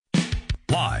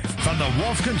Live from the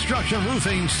Wolf Construction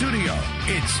Roofing Studio,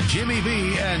 it's Jimmy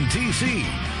B and TC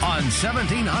on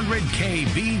 1700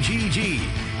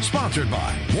 KBGG. Sponsored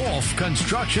by Wolf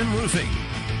Construction Roofing.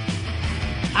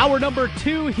 Hour number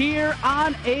 2 here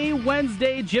on a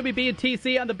Wednesday. Jimmy B and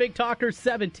TC on the Big Talker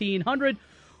 1700.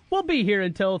 We'll be here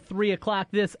until 3 o'clock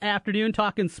this afternoon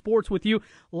talking sports with you.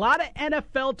 A lot of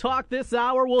NFL talk this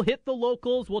hour. We'll hit the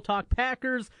locals. We'll talk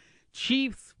Packers,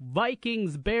 Chiefs,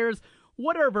 Vikings, Bears,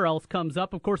 whatever else comes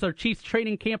up. Of course, our Chiefs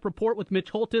training camp report with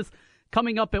Mitch Holtis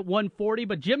coming up at 1:40.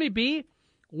 But Jimmy B,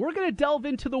 we're going to delve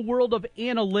into the world of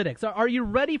analytics. Are you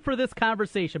ready for this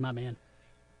conversation, my man?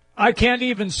 I can't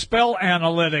even spell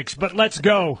analytics, but let's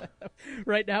go.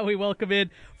 Right now we welcome in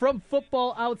from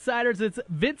Football Outsiders, it's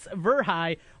Vince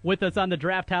Verhey with us on the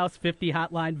Draft House 50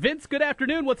 hotline. Vince, good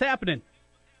afternoon. What's happening?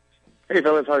 Hey,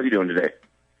 fellas. How are you doing today?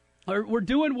 We're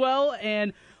doing well,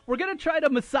 and we're going to try to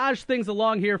massage things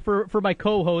along here for my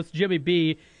co-host, Jimmy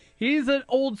B. He's an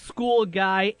old school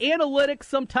guy. Analytics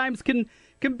sometimes can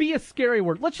be a scary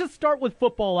word. Let's just start with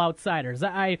Football Outsiders.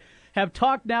 I have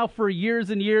talked now for years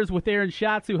and years with Aaron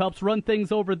Schatz, who helps run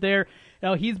things over there.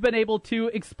 Now, he's been able to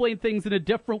explain things in a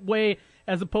different way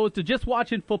as opposed to just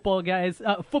watching football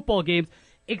games.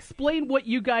 Explain what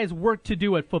you guys work to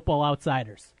do at Football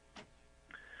Outsiders.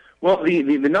 Well,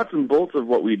 the nuts and bolts of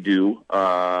what we do,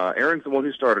 Aaron's the one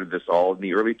who started this all in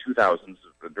the early 2000s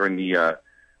during the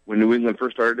when New England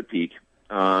first started to peak.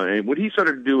 And what he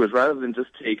started to do is rather than just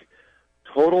take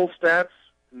total stats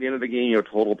at the end of the game,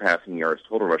 total passing yards,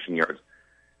 total rushing yards,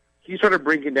 he started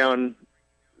breaking down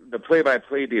the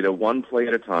play-by-play data one play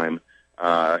at a time.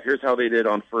 Here's how they did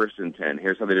on 1st and 10.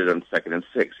 Here's how they did on 2nd and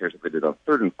 6. Here's how they did on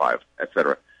 3rd and 5,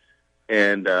 etc.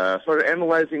 And started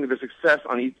analyzing the success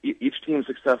on each team's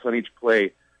success on each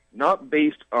play, not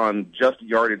based on just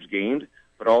yardage gained,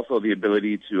 but also the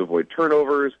ability to avoid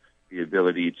turnovers, the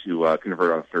ability to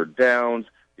convert on 3rd downs,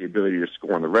 the ability to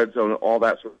score in the red zone, all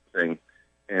that sort of thing.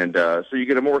 And so you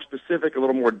get a more specific, a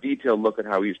little more detailed look at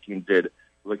how each team did,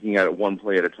 looking at it one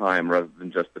play at a time rather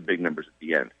than just the big numbers at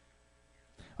the end.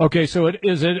 Okay, so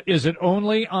is it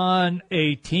only on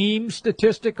a team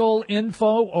statistical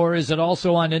info, or is it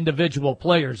also on individual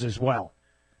players as well?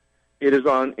 It is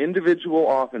on individual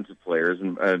offensive players,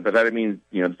 and but that means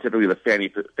typically the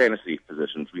fantasy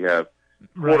positions. We have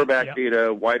quarterback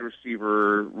data, wide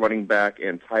receiver, running back,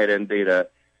 and tight end data,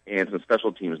 and some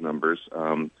special teams numbers.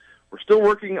 We're still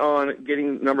working on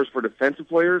getting numbers for defensive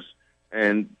players,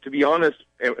 and to be honest,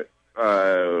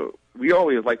 we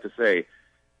always like to say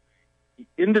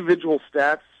individual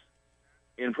stats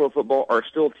in pro football are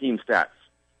still team stats.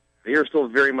 They are still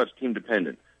very much team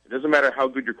dependent. It doesn't matter how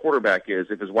good your quarterback is.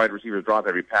 If his wide receivers drop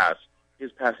every pass,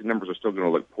 his passing numbers are still going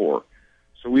to look poor.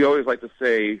 So we always like to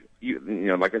say,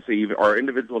 like I say, even our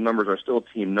individual numbers are still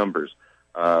team numbers.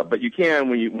 But you can,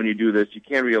 when you do this, you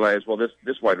can realize, well, this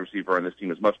wide receiver on this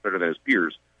team is much better than his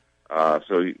peers.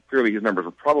 So clearly his numbers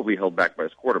were probably held back by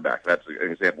his quarterback. That's an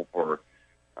example for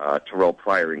Terrell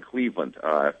Pryor in Cleveland.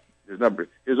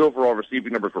 His overall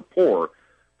receiving numbers were poor,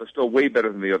 but still way better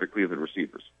than the other Cleveland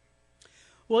receivers.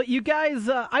 Well, you guys,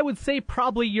 I would say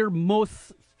probably your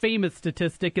most famous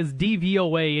statistic is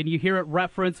DVOA, and you hear it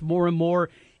referenced more and more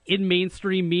in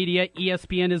mainstream media.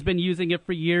 ESPN has been using it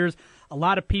for years. A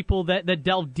lot of people that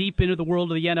delve deep into the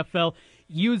world of the NFL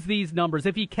use these numbers.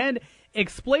 If you can,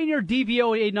 explain your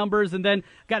DVOA numbers, and then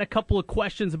got a couple of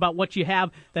questions about what you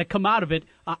have that come out of it,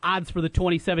 odds for the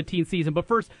 2017 season. But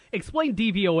first, explain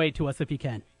DVOA to us if you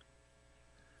can.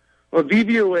 Well,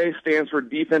 DVOA stands for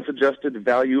Defense Adjusted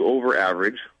Value Over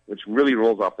Average, which really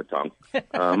rolls off the tongue.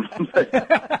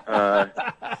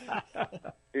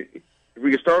 If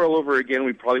we could start all over again,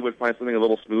 we probably would find something a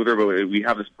little smoother, but we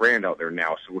have this brand out there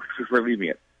now, so we're leaving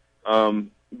it.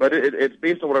 But it's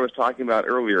based on what I was talking about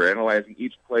earlier, analyzing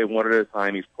each play one at a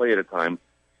time, each play at a time,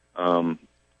 and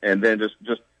then just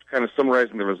kind of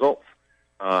summarizing the results.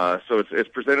 So it's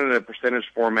presented in a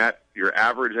percentage format. Your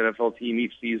average NFL team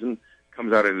each season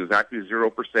comes out at exactly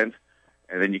 0%,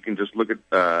 and then you can just look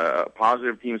at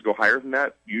positive teams go higher than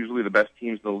that. Usually the best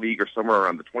teams in the league are somewhere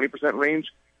around the 20% range,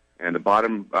 and the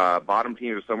bottom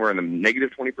teams are somewhere in the negative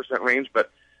 20% range. But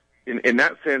in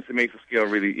that sense, it makes the scale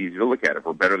really easy to look at. If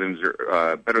we're better than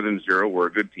zero, we're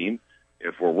a good team.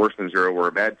 If we're worse than zero, we're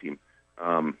a bad team.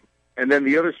 And then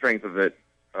the other strength of it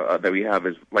that we have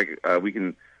is we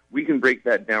can break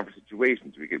that down for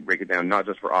situations. We can break it down not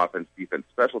just for offense, defense,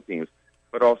 special teams,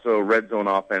 but also red zone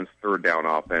offense, third down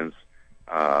offense,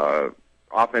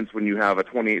 offense when you have a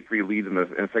 28-3 lead in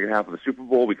the second half of the Super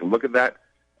Bowl. We can look at that,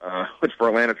 which for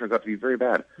Atlanta turns out to be very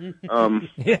bad.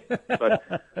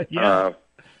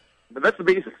 But that's the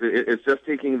basics. It's just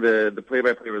taking the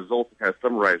play-by-play results and kind of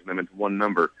summarizing them into one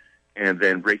number and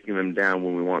then breaking them down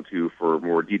when we want to for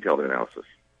more detailed analysis.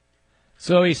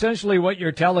 So essentially what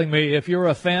you're telling me, if you're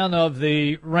a fan of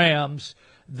the Rams,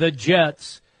 the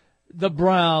Jets, the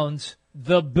Browns,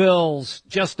 the Bills,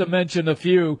 just to mention a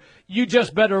few, you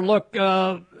just better look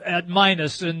at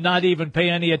minus and not even pay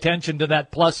any attention to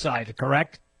that plus side,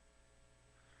 correct?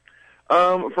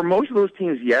 For most of those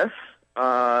teams, yes.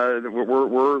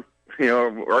 We're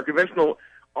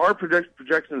our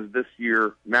projections this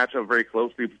year match up very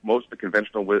closely with most of the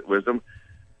conventional wisdom.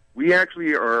 We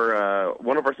actually are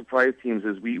one of our surprise teams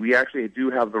is we actually do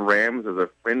have the Rams as a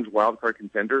fringe wildcard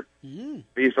contender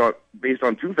based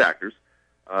on two factors.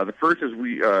 The first is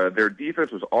their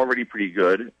defense was already pretty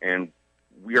good, and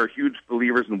we are huge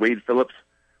believers in Wade Phillips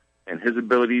and his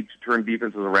ability to turn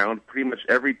defenses around. Pretty much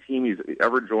every team he's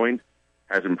ever joined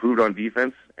has improved on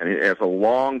defense, and it has a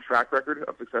long track record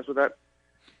of success with that.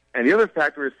 And the other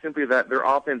factor is simply that their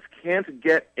offense can't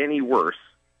get any worse.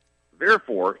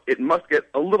 Therefore, it must get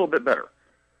a little bit better.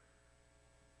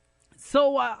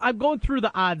 So I'm going through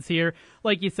the odds here.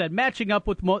 Like you said, matching up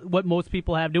with what most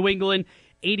people have. New England,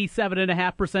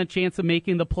 87.5% chance of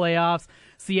making the playoffs.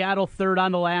 Seattle, third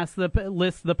on the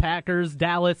list, the Packers,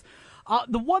 Dallas.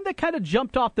 The one that kind of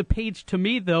jumped off the page to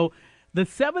me, though, the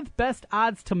seventh best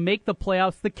odds to make the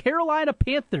playoffs, the Carolina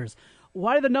Panthers.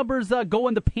 Why do the numbers go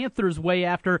in the Panthers' way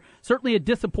after certainly a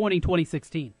disappointing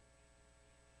 2016?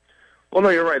 Well, no,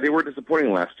 you're right. They were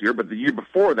disappointing last year, but the year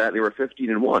before that, they were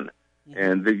 15-1.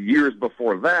 And the years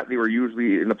before that, they were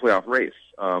usually in the playoff race.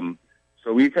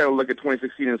 So we kind of look at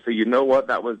 2016 and say, you know what,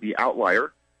 that was the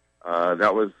outlier.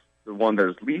 That was the one that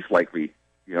is least likely,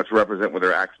 to represent what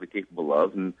they're actually capable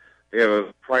of. And they have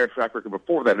a prior track record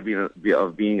before that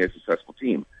of being a successful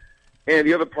team. And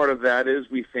the other part of that is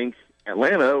we think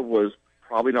Atlanta was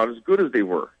probably not as good as they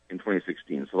were in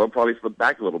 2016. So they'll probably slip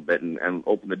back a little bit and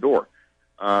open the door.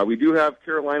 We do have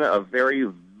Carolina, a very,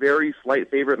 very slight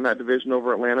favorite in that division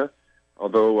over Atlanta,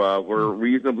 although we're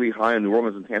reasonably high in New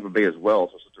Orleans and Tampa Bay as well,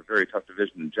 so it's a very tough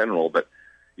division in general. But,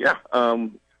 yeah,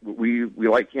 we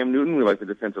like Cam Newton. We like the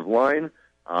defensive line.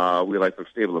 We like the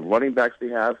stable of running backs they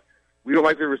have. We don't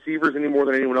like their receivers any more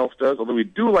than anyone else does, although we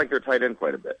do like their tight end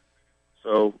quite a bit.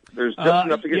 So there's just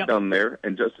enough to get done there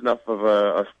and just enough of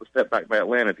a step back by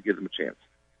Atlanta to give them a chance.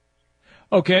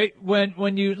 Okay,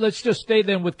 when you let's just stay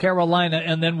then with Carolina,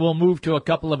 and then we'll move to a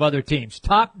couple of other teams.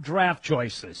 Top draft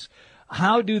choices.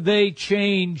 How do they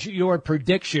change your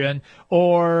prediction,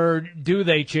 or do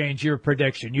they change your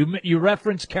prediction? You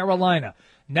referenced Carolina.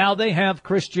 Now they have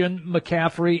Christian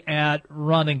McCaffrey at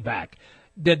running back.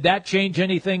 Did that change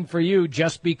anything for you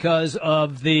just because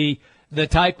of the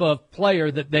type of player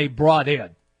that they brought in?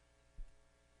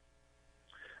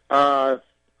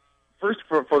 First,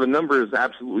 for the numbers,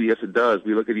 absolutely, yes, it does.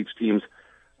 We look at each team's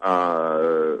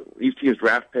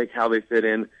draft pick, how they fit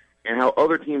in, and how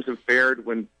other teams have fared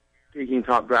when taking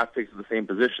top draft picks at the same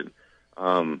position.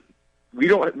 We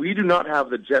do not have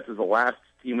the Jets as the last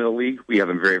team in the league. We have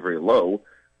them very, very low.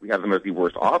 We have them as the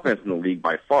worst offense in the league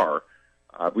by far.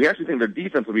 We actually think their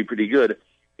defense will be pretty good,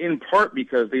 in part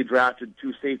because they drafted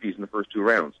two safeties in the first two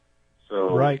rounds.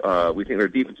 So we think their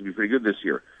defense will be pretty good this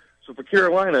year. So for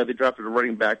Carolina, they drafted a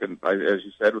running back, and as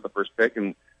you said, with the first pick,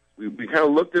 and we kind of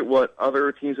looked at what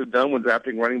other teams have done when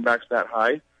drafting running backs that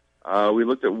high. We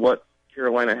looked at what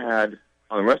Carolina had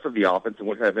on the rest of the offense and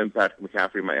what kind of impact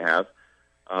McCaffrey might have.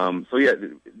 So, yeah,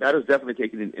 that is definitely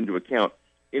taken into account.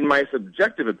 In my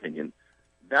subjective opinion,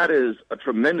 that is a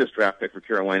tremendous draft pick for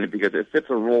Carolina because it fits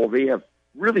a role they have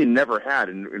really never had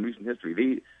in recent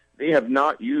history. They have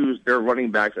not used their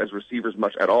running backs as receivers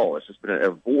much at all. It's just been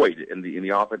a void in the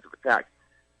offensive attack.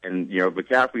 And,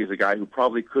 McCaffrey is a guy who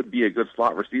probably could be a good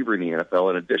slot receiver in the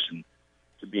NFL in addition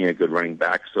to being a good running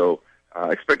back. So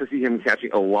expect to see him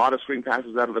catching a lot of swing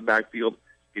passes out of the backfield,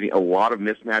 getting a lot of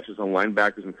mismatches on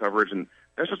linebackers and coverage. And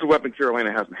that's just a weapon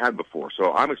Carolina hasn't had before.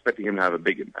 So I'm expecting him to have a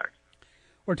big impact.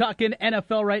 We're talking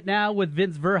NFL right now with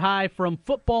Vince Verhey from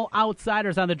Football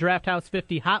Outsiders on the Draft House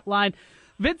 50 hotline.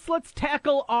 Vince, let's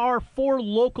tackle our four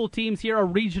local teams here, our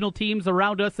regional teams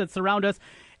around us that surround us.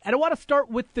 And I want to start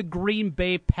with the Green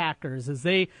Bay Packers as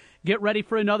they get ready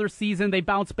for another season. They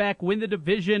bounce back, win the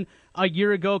division a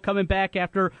year ago, coming back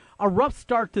after a rough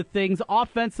start to things.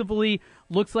 Offensively,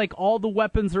 looks like all the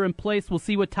weapons are in place. We'll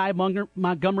see what Ty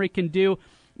Montgomery can do.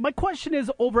 My question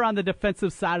is over on the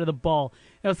defensive side of the ball.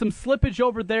 Some slippage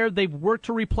over there. They've worked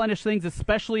to replenish things,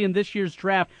 especially in this year's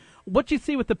draft. What do you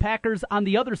see with the Packers on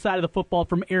the other side of the football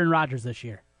from Aaron Rodgers this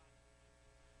year?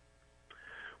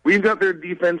 We've got their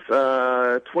defense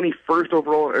 21st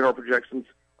overall in our projections,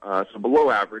 so below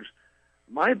average.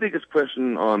 My biggest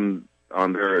question on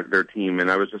their team, and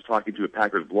I was just talking to a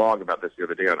Packers blog about this the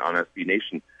other day on SB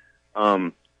Nation.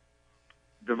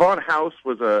 Devon House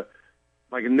was a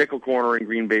nickel corner in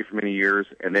Green Bay for many years,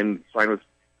 and then signed with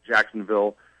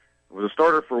Jacksonville. Was a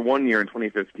starter for 1 year in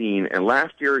 2015, and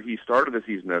last year he started the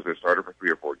season as their starter for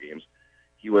 3 or 4 games.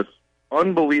 He was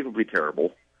unbelievably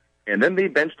terrible, and then they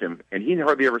benched him, and he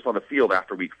hardly ever saw the field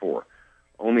after week 4.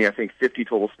 Only, I think, 50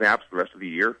 total snaps the rest of the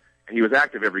year, and he was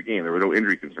active every game. There were no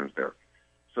injury concerns there.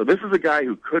 So this is a guy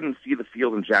who couldn't see the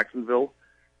field in Jacksonville,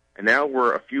 and now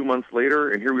we're a few months later,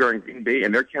 and here we are in Green Bay,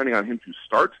 and they're counting on him to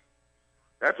start.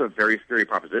 That's a very scary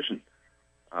proposition.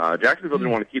 Jacksonville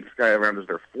didn't want to keep this guy around as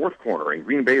their 4th corner, and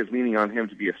Green Bay is leaning on him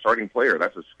to be a starting player.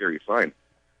 That's a scary sign.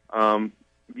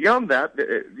 Beyond that,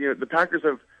 the Packers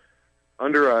have,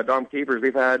 under Dom Capers,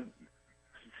 they've had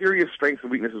serious strengths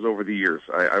and weaknesses over the years.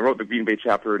 I wrote the Green Bay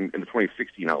chapter in the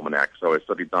 2016 Almanac, so I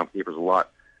studied Dom Capers a lot.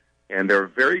 And they're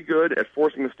very good at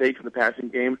forcing mistakes in the passing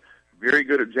game, very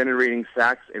good at generating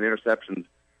sacks and interceptions.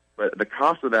 But the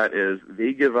cost of that is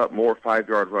they give up more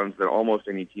 5-yard runs than almost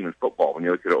any team in football when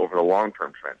you look at it over the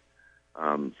long-term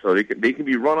trend. So they can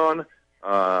be run on.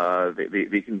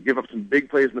 They can give up some big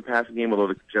plays in the passing game, although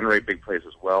they can generate big plays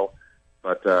as well.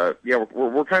 But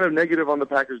we're kind of negative on the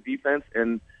Packers defense,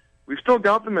 and we've still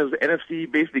got them as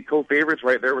NFC basically co-favorites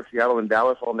right there with Seattle and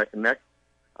Dallas all neck and neck.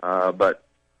 But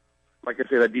like I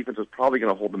say, that defense is probably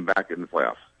going to hold them back in the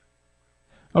playoffs.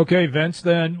 Okay, Vince,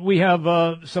 then we have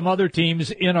some other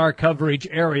teams in our coverage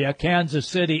area, Kansas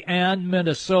City and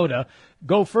Minnesota.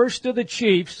 Go first to the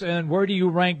Chiefs, and where do you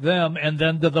rank them, and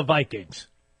then to the Vikings?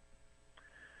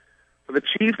 For the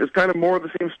Chiefs, it's kind of more of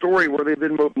the same story where they've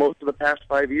been most of the past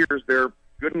 5 years. They're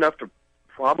good enough to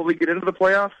probably get into the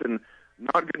playoffs and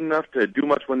not good enough to do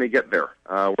much when they get there.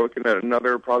 We're looking at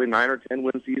another probably 9 or 10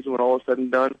 win season when all is said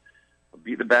and done.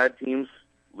 Beat the bad teams,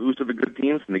 lose to the good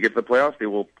teams, and they get to the playoffs, they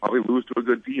will probably lose to a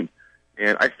good team.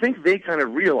 And I think they kind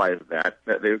of realized that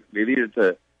they needed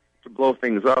to blow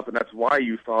things up, and that's why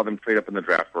you saw them trade up in the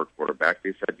draft for a quarterback.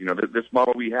 They said, this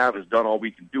model we have has done all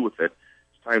we can do with it.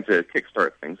 It's time to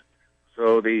kickstart things.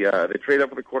 So they trade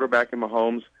up with a quarterback in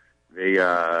Mahomes. They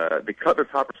cut their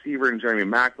top receiver in Jeremy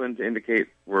Maclin to indicate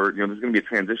there's going to be a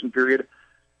transition period,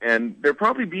 and there'll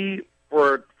probably be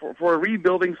for a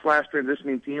rebuilding /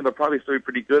 transitioning team, they'll probably still be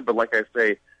pretty good, but like I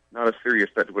say, not a serious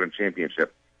threat to win a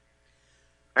championship.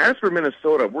 As for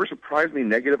Minnesota, we're surprisingly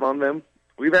negative on them.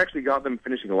 We've actually got them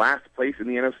finishing last place in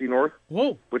the NFC North.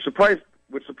 Whoa! Which surprised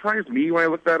me when I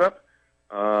looked that up.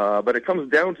 But it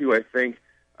comes down to, I think,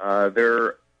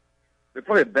 they're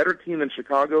probably a better team than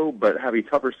Chicago, but have a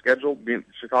tougher schedule.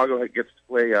 Chicago gets to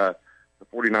play the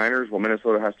 49ers, while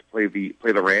Minnesota has to play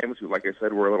the Rams, who, like I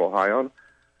said, we're a little high on.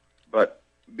 But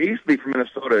basically for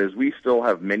Minnesota is we still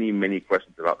have many, many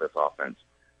questions about this offense.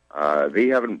 They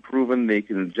haven't proven they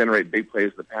can generate big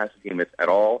plays in the passing game at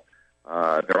all.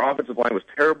 Their offensive line was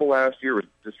terrible last year, was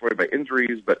destroyed by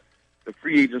injuries, but the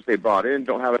free agents they brought in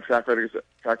don't have a track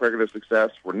record of success.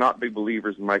 We're not big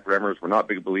believers in Mike Remmers. We're not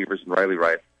big believers in Riley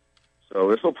Rice. So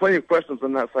there's still plenty of questions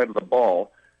on that side of the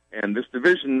ball. And this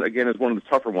division, again, is one of the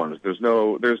tougher ones. There's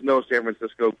no San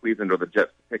Francisco, Cleveland, or the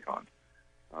Jets to pick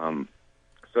on.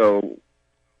 So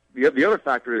the other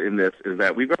factor in this is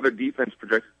that we've got their defense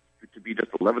projected to be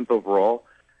just 11th overall.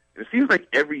 And it seems like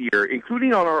every year,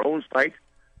 including on our own site,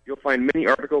 you'll find many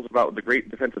articles about the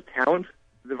great defensive talent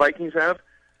the Vikings have,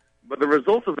 but the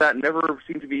results of that never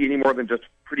seem to be any more than just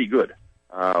pretty good.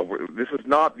 This is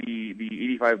not the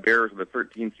 85 Bears or the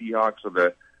 13 Seahawks or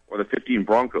the 15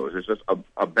 Broncos. It's just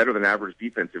a better than average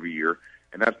defense every year,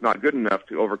 and that's not good enough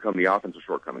to overcome the offensive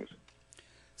shortcomings.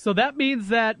 So that means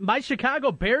that my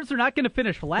Chicago Bears are not going to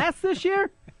finish last this year?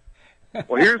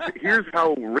 Well, here's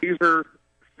how razor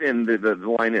thin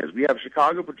the line is. We have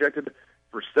Chicago projected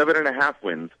for 7.5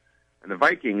 wins, and the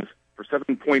Vikings for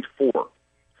 7.4.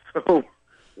 So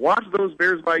watch those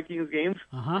Bears-Vikings games.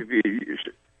 If you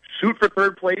shoot for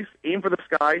third place, aim for the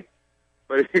sky.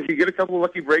 But if you get a couple of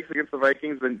lucky breaks against the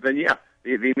Vikings, then yeah,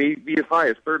 they may be as high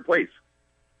as third place.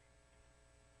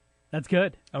 That's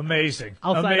good. Amazing.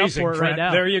 I'll sign up for it Trent. right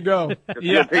now. There you go.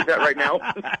 You'll take that right now.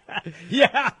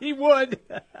 Yeah, he would.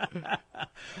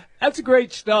 That's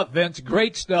great stuff, Vince.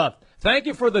 Great stuff. Thank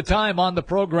you for the time on the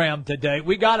program today.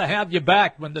 We got to have you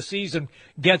back when the season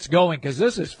gets going because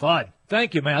this is fun.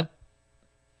 Thank you, man.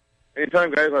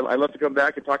 Anytime, guys. I love to come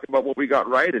back and talk about what we got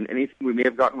right and anything we may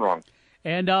have gotten wrong.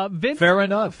 And Vince, fair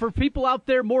enough. For people out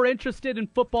there more interested in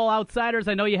Football Outsiders,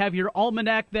 I know you have your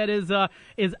almanac that is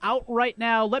out right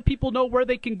now. Let people know where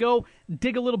they can go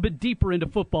dig a little bit deeper into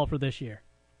football for this year.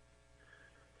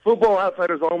 Football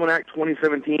Outsiders Almanac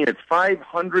 2017. It's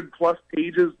 500-plus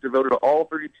pages devoted to all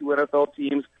 32 NFL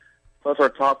teams, plus our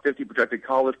top 50 projected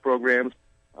college programs.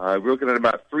 We're looking at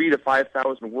about 3,000 to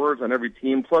 5,000 words on every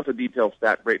team, plus a detailed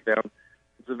stat breakdown.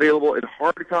 It's available in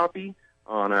hard copy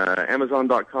on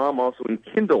Amazon.com, also in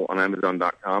Kindle on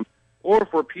Amazon.com. Or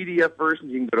for PDF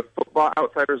versions, you can go to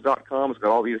footballoutsiders.com. It's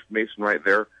got all the information right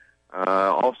there.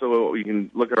 Also, you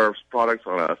can look at our products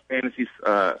on fantasy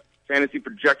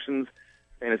projections,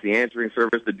 fantasy answering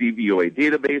service, the DVOA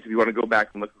database. If you want to go back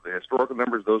and look at the historical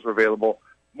numbers, those are available.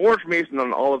 More information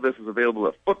on all of this is available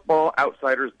at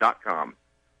footballoutsiders.com.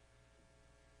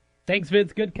 Thanks,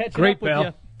 Vince. Good catching up with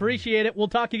you. Appreciate it. We'll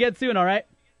talk again soon, all right?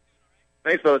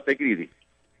 Thanks, fellas. Take it easy.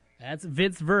 That's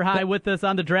Vince Verhey with us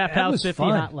on the Draft House 50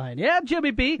 hotline. Yeah,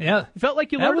 Jimmy B. Yeah. Felt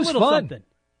like you learned a little something.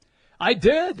 I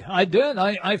did.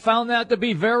 I found that to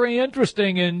be very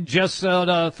interesting in just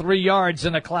 3 yards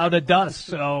in a cloud of dust.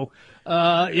 So,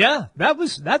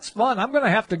 that's fun. I'm going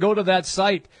to have to go to that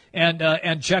site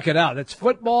and check it out. It's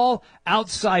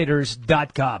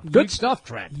footballoutsiders.com. Good stuff,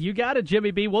 Trent. You got it, Jimmy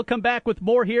B. We'll come back with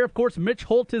more here. Of course, Mitch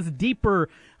Holt is deeper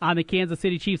on the Kansas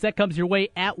City Chiefs. That comes your way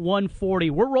at 1:40.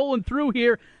 We're rolling through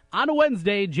here on a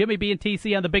Wednesday. Jimmy B and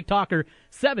TC on the Big Talker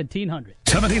 1700.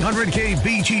 1700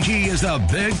 KBGG is the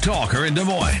Big Talker in Des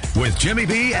Moines with Jimmy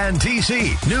B and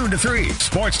TC. Noon to 3.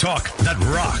 Sports talk that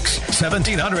rocks.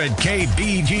 1700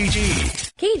 KBGG.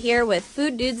 Kate here with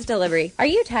Food Dudes Delivery. Are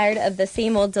you tired of the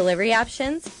same old delivery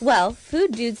options? Well,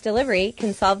 Food Dudes Delivery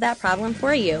can solve that problem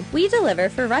for you. We deliver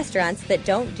for restaurants that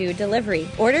don't do delivery.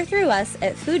 Order through us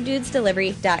at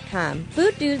fooddudesdelivery.com.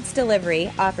 Food Dudes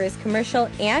Delivery offers commercial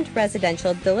and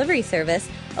residential delivery service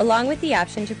along with the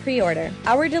option to pre-order.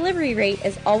 Our delivery rate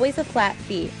is always a flat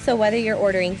fee, so whether you're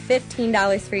ordering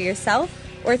 $15 for yourself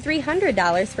or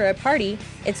 $300 for a party,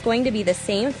 it's going to be the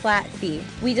same flat fee.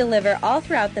 We deliver all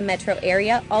throughout the metro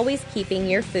area, always keeping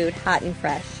your food hot and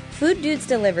fresh. Food Dudes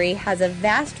Delivery has a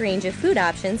vast range of food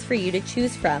options for you to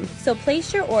choose from, so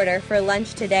place your order for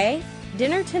lunch today,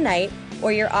 dinner tonight,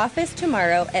 or your office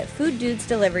tomorrow at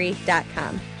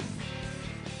fooddudesdelivery.com.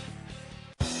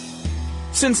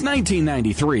 Since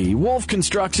 1993, Wolf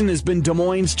Construction has been Des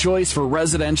Moines' choice for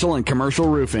residential and commercial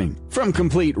roofing. From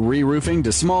complete re-roofing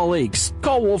to small leaks,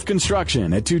 call Wolf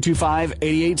Construction at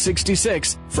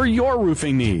 225-8866 for your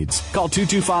roofing needs. Call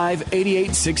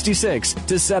 225-8866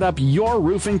 to set up your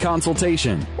roofing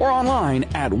consultation or online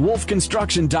at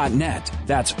wolfconstruction.net.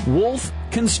 That's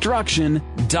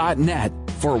wolfconstruction.net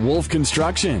for Wolf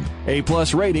Construction. A+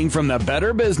 rating from the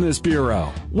Better Business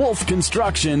Bureau.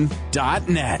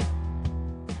 wolfconstruction.net.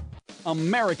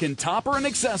 American Topper and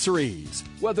Accessories.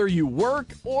 Whether you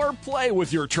work or play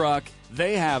with your truck,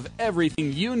 they have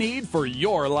everything you need for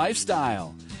your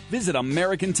lifestyle. Visit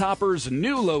American Topper's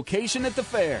new location at the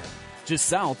fair, just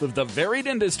south of the Varied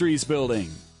Industries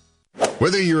building.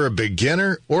 Whether you're a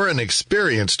beginner or an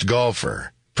experienced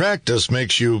golfer, practice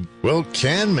makes you,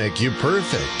 can make you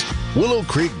perfect. Willow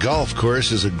Creek Golf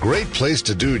Course is a great place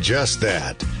to do just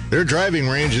that. Their driving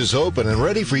range is open and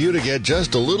ready for you to get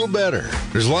just a little better.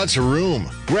 There's lots of room,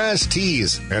 grass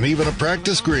tees, and even a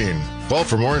practice green. Call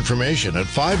for more information at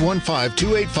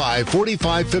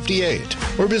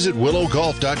 515-285-4558 or visit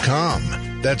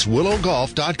willowgolf.com. That's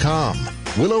willowgolf.com.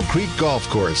 Willow Creek Golf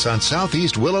Course on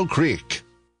Southeast Willow Creek.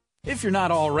 If you're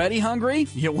not already hungry,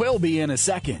 you will be in a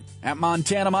second. At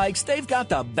Montana Mike's, they've got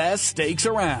the best steaks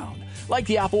around, like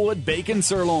the Applewood Bacon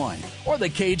Sirloin or the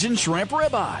Cajun Shrimp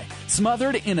Ribeye,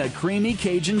 smothered in a creamy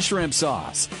Cajun shrimp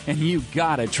sauce. And you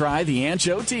gotta try the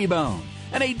Ancho T-Bone,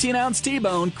 an 18-ounce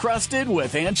T-bone crusted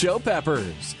with ancho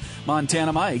peppers.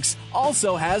 Montana Mike's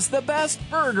also has the best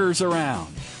burgers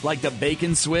around, like the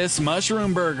Bacon Swiss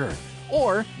Mushroom Burger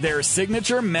or their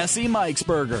signature Messy Mike's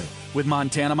Burger with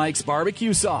Montana Mike's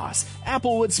barbecue sauce,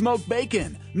 Applewood smoked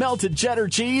bacon, melted cheddar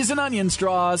cheese, and onion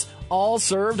straws, all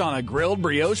served on a grilled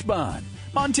brioche bun.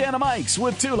 Montana Mike's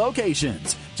with 2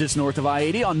 locations, just north of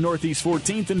I-80 on Northeast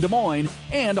 14th in Des Moines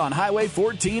and on Highway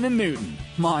 14 in Newton.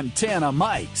 Montana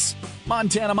Mike's.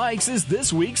 Montana Mike's is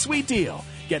this week's sweet deal.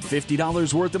 Get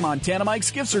 $50 worth of Montana Mike's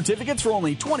gift certificates for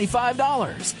only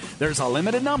 $25. There's a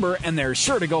limited number, and they're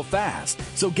sure to go fast.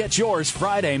 So get yours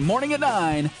Friday morning at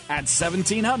 9 at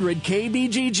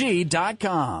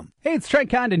 1700kbgg.com. Hey, it's Trent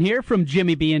Condon here from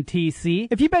Jimmy B and TC.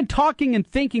 If you've been talking and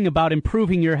thinking about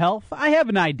improving your health, I have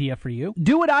an idea for you.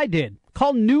 Do what I did.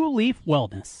 Call New Leaf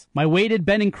Wellness. My weight had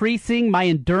been increasing, my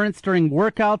endurance during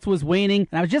workouts was waning,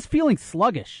 and I was just feeling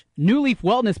sluggish. New Leaf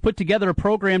Wellness put together a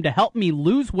program to help me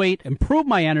lose weight, improve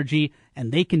my energy,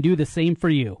 and they can do the same for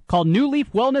you. Call New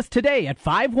Leaf Wellness today at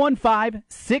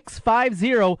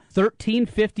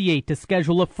 515-650-1358 to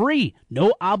schedule a free,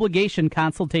 no-obligation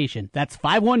consultation. That's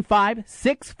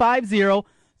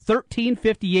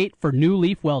 515-650-1358 for New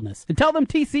Leaf Wellness. And tell them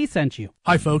TC sent you.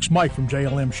 Hi folks, Mike from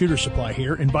JLM Shooter Supply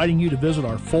here, inviting you to visit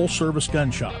our full-service gun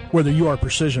shop. Whether you are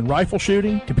precision rifle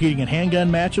shooting, competing in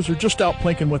handgun matches, or just out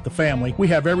plinking with the family, we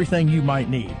have everything you might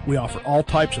need. We offer all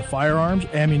types of firearms,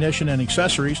 ammunition, and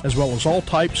accessories, as well as all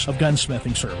types of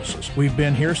gunsmithing services. We've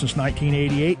been here since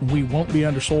 1988, and we won't be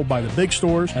undersold by the big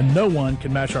stores, and no one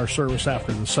can match our service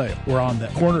after the sale. We're on the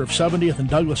corner of 70th and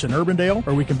Douglas in Urbandale,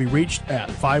 or we can be reached at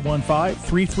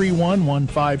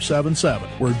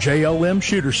 515-331-1577. We're JLM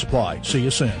Shooter Supply. See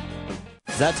you soon.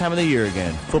 It's that time of the year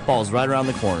again. Football is right around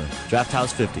the corner. Draft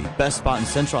House 50, best spot in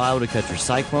Central Iowa to catch your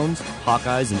Cyclones,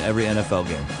 Hawkeyes, and every NFL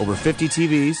game. Over 50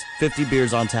 TVs, 50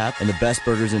 beers on tap, and the best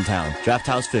burgers in town. Draft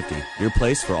House 50, your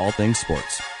place for all things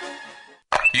sports.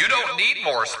 You don't need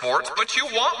more sports, but you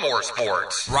want more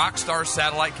sports. Rockstar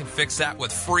Satellite can fix that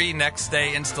with free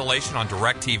next-day installation on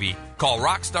DirecTV. Call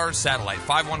Rockstar Satellite,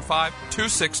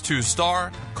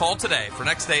 515-262-STAR. Call today for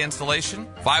next-day installation,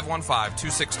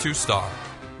 515-262-STAR.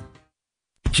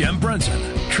 Jim Brenson,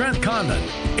 Trent Condon.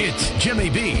 It's Jimmy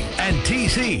B and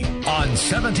TC on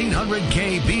 1700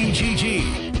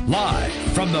 KBGG. Live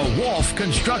from the Wolf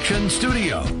Construction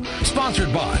Studio.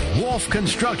 Sponsored by Wolf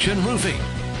Construction Roofing.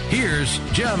 Here's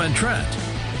Jim and Trent.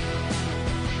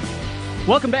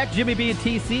 Welcome back, Jimmy B and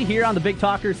TC here on the Big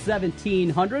Talker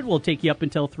 1700. We'll take you up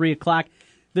until 3 o'clock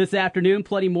this afternoon.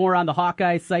 Plenty more on the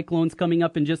Hawkeye Cyclones coming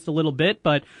up in just a little bit.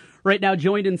 But right now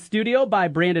joined in studio by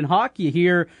Brandon Hawk. You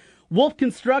hear Wolf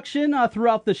Construction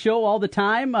throughout the show all the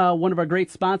time. One of our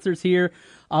great sponsors here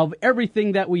of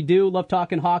everything that we do. Love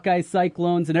talking Hawkeye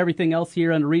Cyclones and everything else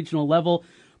here on a regional level.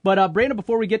 But Brandon,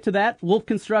 before we get to that, Wolf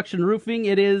Construction Roofing,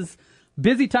 it is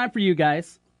busy time for you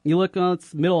guys. You look,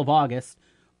 it's middle of August.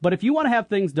 But if you want to have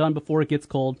things done before it gets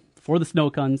cold, before the snow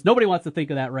comes, nobody wants to think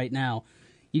of that right now.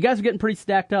 You guys are getting pretty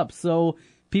stacked up. So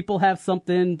people have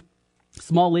something,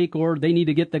 small leak, or they need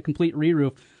to get the complete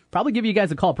re-roof, probably give you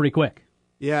guys a call pretty quick.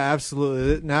 Yeah,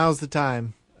 absolutely. Now's the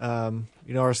time.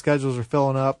 Our schedules are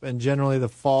filling up, and generally the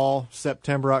fall,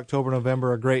 September, October,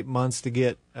 November are great months to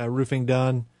get roofing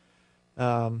done.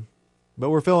 But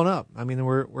we're filling up. I mean,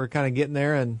 we're kind of getting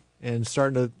there and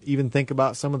starting to even think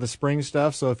about some of the spring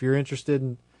stuff. So if you're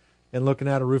interested in looking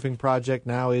at a roofing project,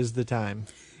 now is the time.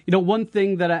 You know, one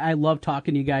thing that I love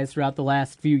talking to you guys throughout the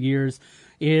last few years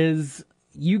is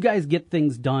you guys get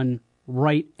things done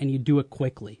right and you do it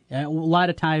quickly. A lot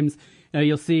of times,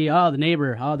 you'll see, the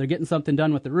neighbor, they're getting something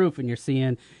done with the roof, and you're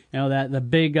seeing, that the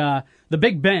big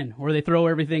bin where they throw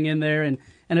everything in there and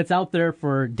it's out there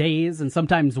for days and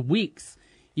sometimes weeks.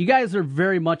 You guys are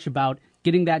very much about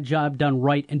getting that job done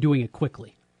right and doing it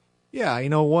quickly. Yeah,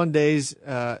 one day's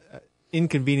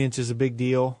inconvenience is a big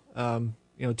deal. 2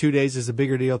 days is a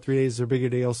bigger deal. 3 days is a bigger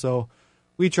deal. So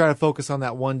we try to focus on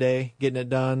that one day, getting it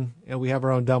done. We have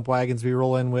our own dump wagons we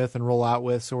roll in with and roll out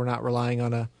with, so we're not relying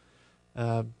on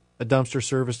a dumpster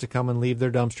service to come and leave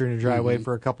their dumpster in your driveway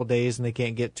for a couple days, and they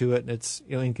can't get to it, and it's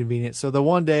inconvenient. So the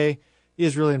one day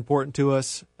is really important to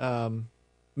us.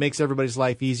 Makes everybody's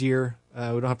life easier. We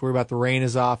don't have to worry about the rain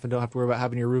is off, and don't have to worry about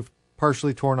having your roof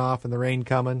partially torn off and the rain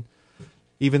coming.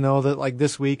 Even though that, like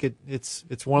this week, it's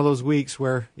one of those weeks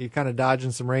where you're kind of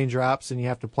dodging some raindrops and you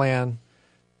have to plan.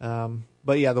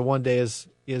 But yeah, the one day is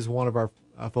one of our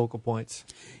focal points.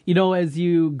 As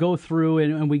you go through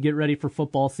and we get ready for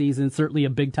football season, it's certainly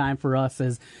a big time for us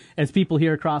as people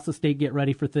here across the state get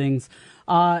ready for things.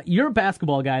 You're a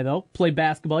basketball guy, though. Play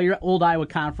basketball. You're at Old Iowa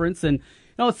Conference, and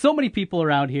so many people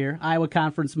around here, Iowa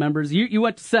Conference members. You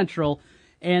went to Central,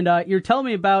 and you're telling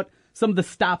me about some of the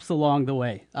stops along the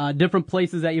way, different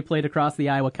places that you played across the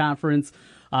Iowa Conference,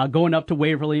 going up to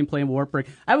Waverly and playing Wartburg.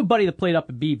 I have a buddy that played up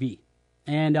at BV,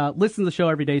 and listens to the show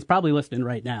every day. He's probably listening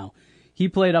right now. He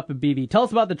played up at BV. Tell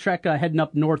us about the trek heading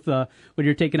up north when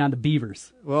you're taking on the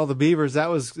Beavers. Well, the Beavers, that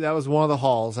was one of the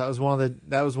hauls. That was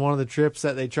one of the trips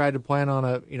that they tried to plan on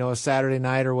a Saturday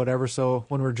night or whatever. So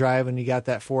when we're driving, you got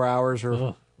that 4 hours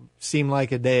or seemed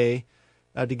like a day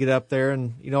to get up there,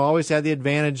 and always had the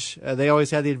advantage. They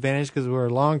always had the advantage because we were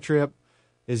a long trip.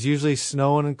 It's usually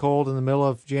snowing and cold in the middle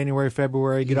of January,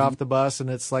 February. You get off the bus, and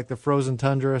it's like the frozen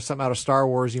tundra, something out of Star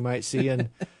Wars you might see, and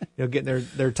getting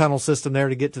their tunnel system there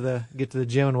to get to the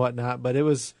gym and whatnot. But it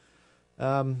was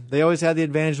they always had the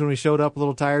advantage when we showed up a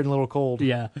little tired and a little cold.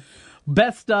 Yeah.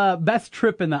 Best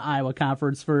trip in the Iowa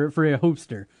Conference for a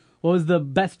hoopster. What was the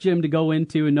best gym to go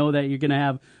into and know that you're going to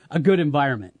have a good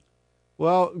environment?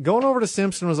 Well, going over to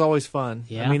Simpson was always fun.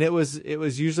 Yeah. I mean, it was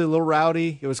usually a little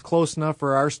rowdy. It was close enough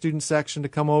for our student section to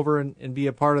come over and be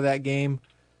a part of that game.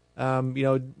 One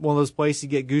of those places you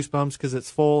get goosebumps because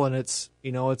it's full and it's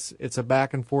a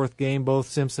back and forth game. Both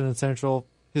Simpson and Central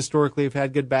historically have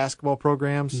had good basketball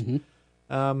programs.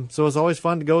 Mm-hmm. So it was always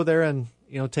fun to go there and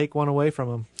take one away from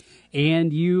them.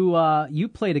 And you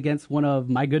played against one of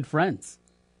my good friends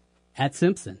at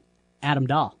Simpson, Adam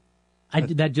Dahl.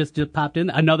 That just popped in.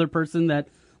 Another person that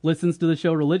listens to the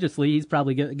show religiously. He's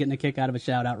probably getting a kick out of a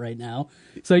shout-out right now.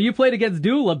 So you played against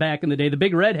Dula back in the day, the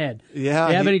big redhead. Yeah.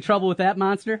 You have any trouble with that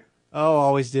monster? Oh,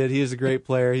 always did. He was a great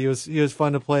player. He was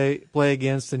fun to play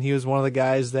against, and he was one of the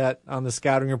guys that on the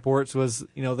scouting reports was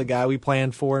the guy we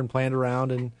planned for and planned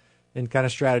around and kind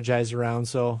of strategized around.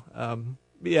 So,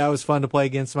 it was fun to play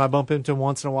against him. I bump into him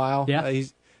once in a while. Yeah.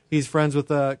 He's friends with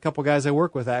a couple guys I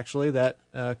work with, actually, that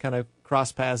kind of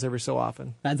cross paths every so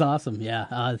often. That's awesome,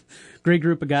 yeah. Great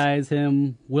group of guys,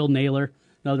 him, Will Naylor,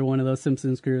 another one of those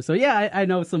Simpsons crew. So, yeah, I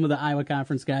know some of the Iowa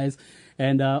Conference guys,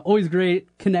 and always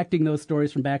great connecting those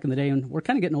stories from back in the day, and we're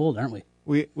kind of getting old, aren't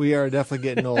we? We are definitely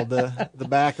getting old. The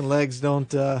back and legs don't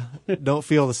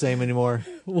feel the same anymore.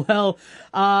 Well,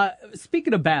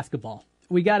 speaking of basketball,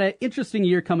 we got an interesting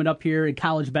year coming up here in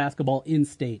college basketball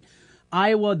in-state.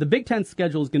 Iowa, the Big Ten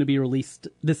schedule is going to be released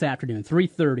this afternoon,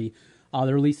 3:30.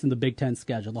 They're releasing the Big Ten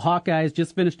schedule. The Hawkeyes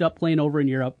just finished up playing over in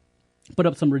Europe, put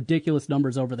up some ridiculous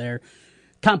numbers over there.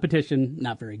 Competition,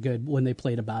 not very good when they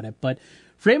played about it. But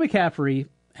Fran McCaffery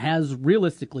has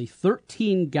realistically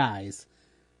 13 guys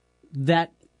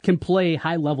that can play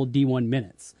high-level D1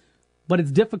 minutes. But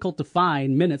it's difficult to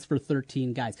find minutes for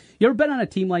 13 guys. You ever been on a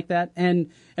team like that? And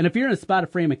if you're in a spot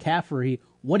of Fran McCaffery,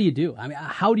 what do you do? I mean,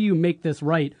 how do you make this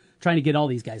right, trying to get all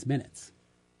these guys minutes?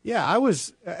 Yeah, I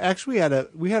was actually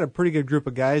we had a pretty good group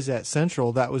of guys at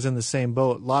Central that was in the same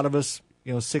boat. A lot of us,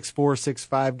 6'4",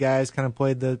 6'5" guys, kind of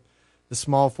played the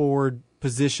small forward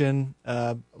position.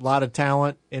 A lot of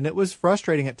talent, and it was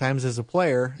frustrating at times as a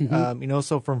player. Mm-hmm.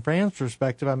 So from Fran's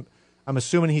perspective, I'm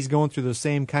assuming he's going through those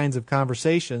same kinds of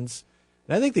conversations.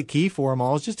 And I think the key for them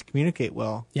all is just to communicate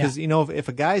well. Because if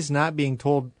a guy's not being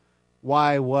told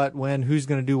why, what, when, who's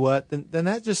going to do what, then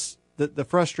that just the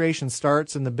frustration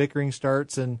starts and the bickering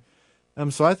starts. And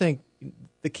so I think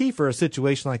the key for a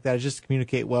situation like that is just to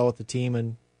communicate well with the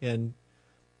team and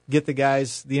get the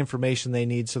guys the information they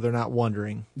need so they're not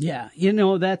wondering. Yeah,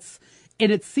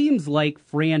 and it seems like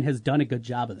Fran has done a good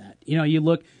job of that. You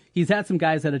look, he's had some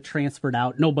guys that have transferred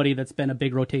out. Nobody that's been a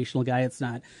big rotational guy. It's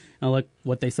not look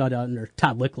what they saw under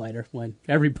Todd Licklider when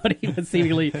everybody was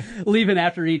seemingly leaving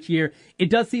after each year.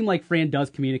 It does seem like Fran does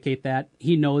communicate that.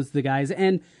 He knows the guys.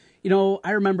 And,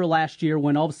 I remember last year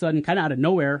when all of a sudden, kind of out of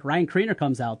nowhere, Ryan Kriener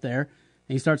comes out there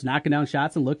and he starts knocking down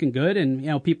shots and looking good.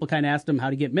 And, people kind of asked him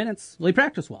how to get minutes. Well, he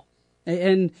practiced well.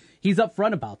 And he's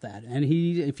upfront about that. And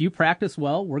if you practice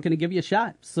well, we're going to give you a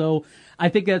shot. So I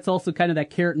think that's also kind of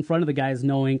that carrot in front of the guys,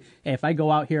 knowing, hey, if I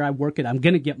go out here, I work it, I'm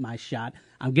going to get my shot.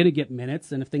 I'm going to get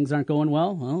minutes. And if things aren't going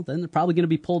well, then they're probably going to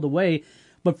be pulled away.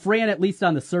 But Fran, at least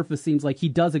on the surface, seems like he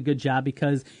does a good job,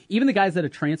 because even the guys that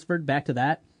have transferred back to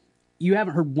that, you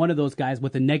haven't heard one of those guys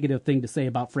with a negative thing to say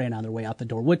about Fran on their way out the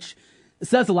door, which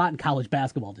says a lot in college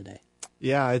basketball today.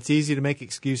 Yeah, it's easy to make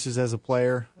excuses as a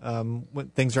player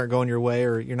when things aren't going your way,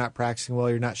 or you're not practicing well,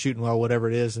 you're not shooting well, whatever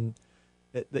it is. And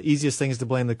the easiest thing is to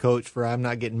blame the coach for I'm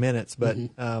not getting minutes. But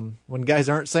when guys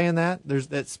aren't saying that,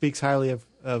 that speaks highly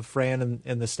of Fran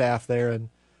and the staff there. And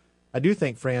I do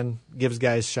think Fran gives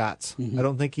guys shots. Mm-hmm. I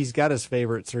don't think he's got his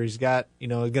favorites, or he's got,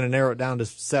 going to narrow it down to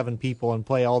 7 people and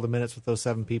play all the minutes with those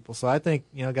 7 people. So I think,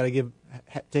 got to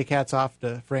take hats off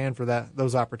to Fran for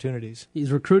those opportunities.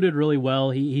 He's recruited really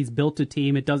well. He's built a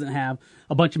team. It doesn't have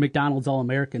a bunch of McDonald's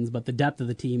All-Americans, but the depth of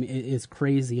the team is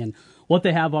crazy. And what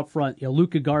they have up front,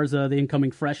 Luka Garza, the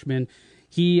incoming freshman,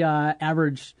 he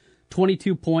averaged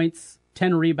 22 points,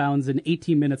 10 rebounds, and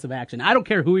 18 minutes of action. I don't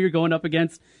care who you're going up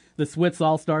against, the Switz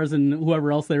All-Stars and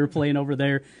whoever else they were playing over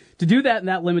there, to do that in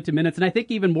that limited minutes. And I think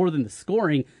even more than the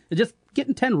scoring, just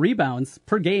getting 10 rebounds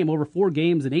per game over 4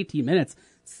 games in 18 minutes,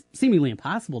 seemingly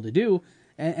impossible to do.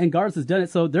 And Garza's done it.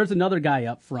 So there's another guy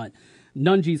up front.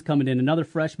 Nunji's coming in, another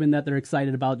freshman that they're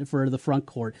excited about for the front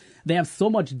court. They have so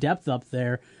much depth up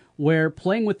there where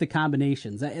playing with the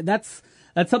combinations, that's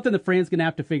something that Fran's going to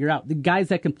have to figure out. The guys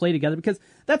that can play together, because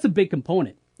that's a big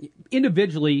component.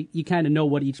 Individually, you kind of know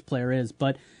what each player is,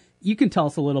 but you can tell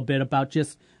us a little bit about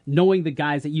just knowing the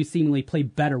guys that you seemingly play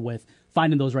better with,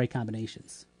 finding those right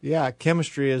combinations. Yeah,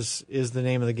 chemistry is the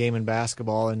name of the game in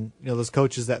basketball, and those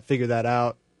coaches that figure that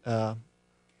out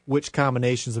which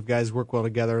combinations of guys work well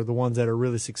together are the ones that are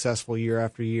really successful year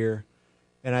after year.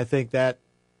 And I think that,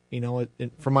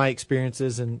 from my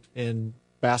experiences in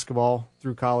basketball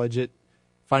through college,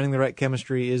 finding the right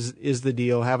chemistry is the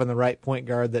deal. Having the right point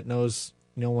guard that knows,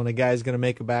 when a guy's going to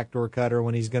make a backdoor cut or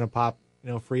when he's going to pop,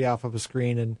 free off of a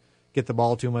screen and get the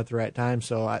ball to him at the right time.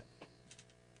 So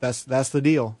that's the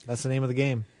deal. That's the name of the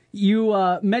game.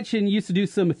 You mentioned you used to do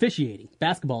some officiating,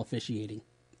 basketball officiating,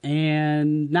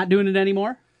 and not doing it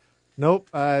anymore? Nope.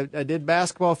 I did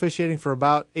basketball officiating for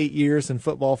about 8 years and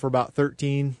football for about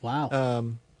 13.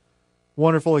 Wow.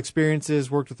 Wonderful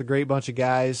experiences. Worked with a great bunch of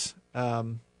guys.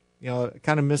 Kind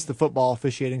of missed the football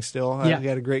officiating still. Yeah. We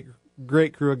had a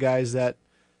great crew of guys that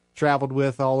traveled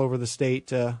with all over the state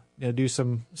to do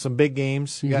some big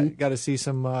games. Mm-hmm. Got to see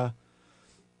some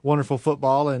wonderful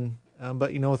football, and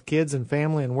but with kids and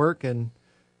family and work and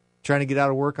trying to get out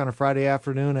of work on a Friday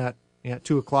afternoon at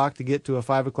 2:00 to get to a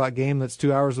 5:00 game that's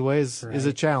 2 hours away is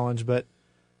a challenge. But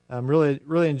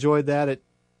really enjoyed that.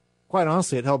 Quite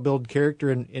honestly, it helped build character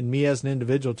in me as an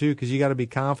individual too, because you got to be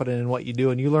confident in what you do,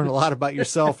 and you learn a lot about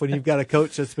yourself when you've got a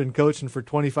coach that's been coaching for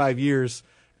 25 years,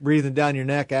 breathing down your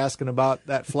neck, asking about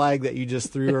that flag that you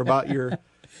just threw or about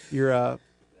your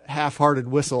half-hearted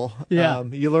whistle. Yeah.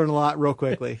 You learn a lot real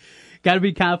quickly. Got to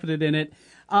be confident in it.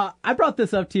 I brought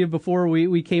this up to you before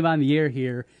we came on the air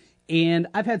here, and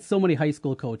I've had so many high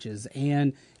school coaches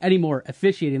and anymore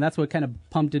officiating. That's what kind of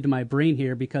pumped into my brain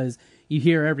here, because you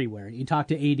hear everywhere. You talk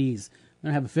to ADs. They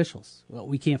don't have officials. Well,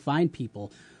 we can't find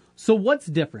people. So what's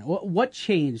different? What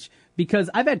changed? Because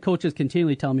I've had coaches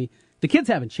continually tell me the kids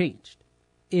haven't changed.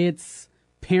 It's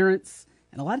parents,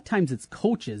 and a lot of times it's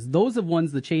coaches. Those are the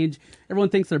ones that change. Everyone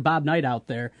thinks they're Bob Knight out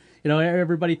there.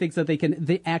 Everybody thinks that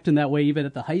they act in that way even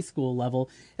at the high school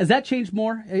level. Has that changed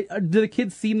more? Do the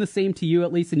kids seem the same to you,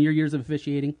 at least in your years of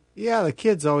officiating? Yeah, the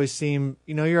kids always seem,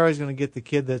 you're always going to get the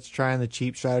kid that's trying the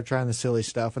cheap shot or trying the silly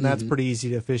stuff, and that's pretty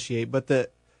easy to officiate. But the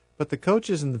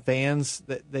coaches and the fans,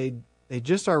 they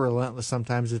just are relentless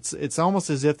sometimes. It's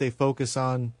almost as if they focus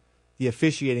on the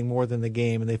officiating more than the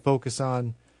game, and they focus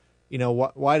on,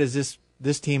 why does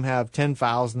this team have 10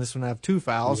 fouls and this one have 2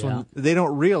 fouls, when they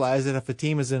don't realize that if a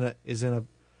team is in a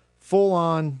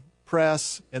full-on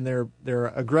press and they're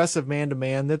aggressive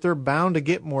man-to-man, that they're bound to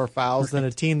get more fouls than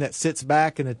a team that sits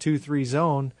back in a 2-3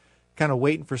 zone kind of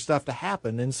waiting for stuff to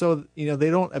happen. And so, they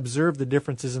don't observe the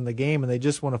differences in the game, and they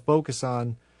just want to focus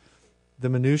on the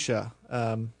minutia.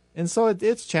 And so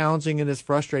it's challenging and it's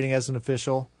frustrating as an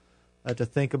official to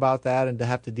think about that and to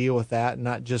have to deal with that and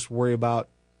not just worry about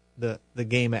the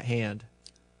game at hand.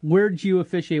 Where did you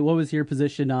officiate? What was your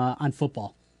position on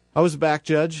football? I was a back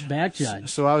judge. Back judge.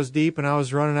 So I was deep, and I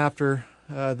was running after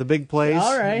the big plays,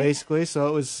 basically. So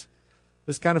it was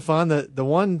kind of fun. The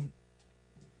one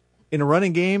in a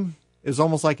running game, it was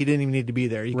almost like you didn't even need to be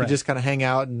there. You could just kind of hang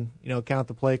out and count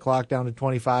the play clock down to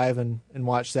 25 and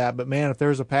watch that. But man, if there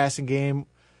was a passing game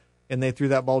and they threw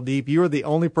that ball deep, you were the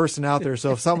only person out there.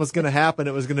 So if something was going to happen,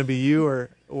 it was going to be you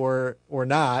or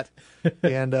not.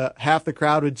 And half the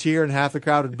crowd would cheer and half the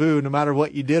crowd would boo, no matter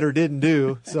what you did or didn't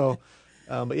do. So,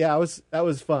 but yeah, that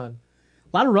was fun.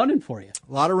 A lot of running for you.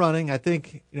 A lot of running. I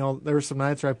think there were some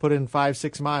nights where I put in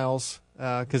 5-6 miles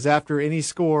because after any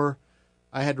score,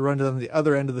 I had to run to the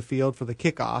other end of the field for the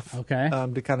kickoff. Okay.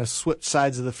 To kind of switch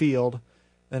sides of the field.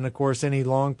 And, of course, any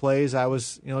long plays, I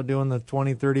was, doing the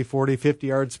 20, 30, 40,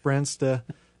 50-yard sprints to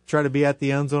try to be at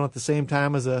the end zone at the same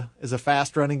time as a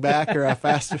fast running back or a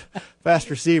fast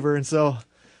receiver. And so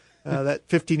that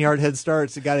 15-yard head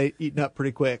starts, it got eaten up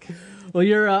pretty quick. Well,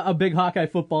 you're a big Hawkeye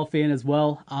football fan as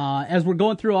well. As we're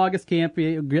going through August camp,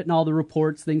 you're getting all the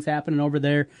reports, things happening over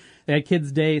there. They had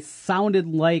Kids Day. Sounded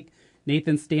like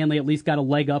Nathan Stanley at least got a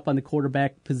leg up on the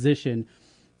quarterback position.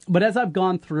 But as I've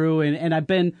gone through, and I've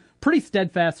been pretty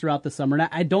steadfast throughout the summer, and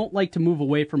I don't like to move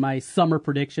away from my summer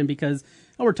prediction because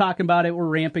we're talking about it, we're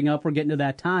ramping up, we're getting to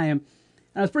that time.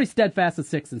 And I was pretty steadfast at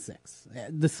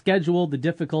 6-6. The schedule, the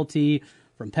difficulty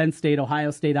from Penn State,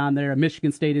 Ohio State on there,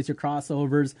 Michigan State is your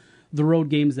crossovers, the road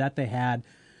games that they had.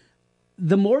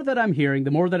 The more that I'm hearing,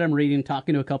 the more that I'm reading,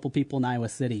 talking to a couple people in Iowa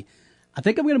City, I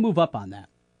think I'm going to move up on that.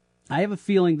 I have a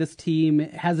feeling this team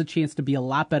has a chance to be a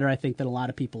lot better, I think, than a lot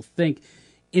of people think.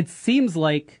 It seems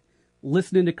like,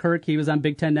 listening to Kirk, he was on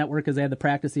Big Ten Network because they had the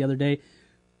practice the other day.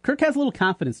 Kirk has a little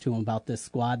confidence to him about this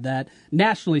squad that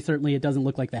nationally, certainly, it doesn't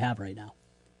look like they have right now.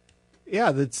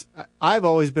 Yeah, I've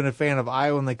always been a fan of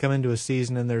Iowa when they come into a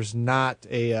season and there's not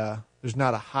a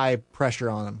high pressure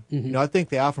on them. Mm-hmm. I think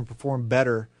they often perform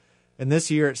better. And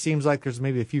this year, it seems like there's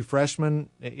maybe a few freshmen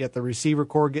at the receiver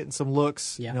core getting some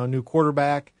looks. Yeah. A new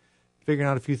quarterback. figuring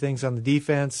out a few things on the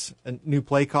defense, a new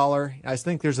play caller. I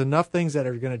think there's enough things that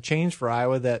are going to change for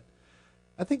Iowa that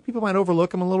I think people might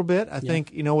overlook them a little bit. I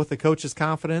think, with the coach's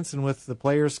confidence and with the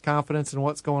players' confidence in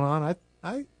what's going on,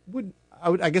 I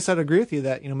guess I'd agree with you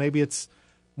that, maybe it's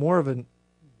more of a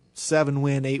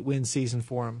 7-win, 8-win season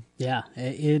for them. Yeah,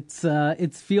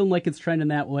 it's feeling like it's trending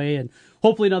that way, and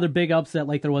hopefully another big upset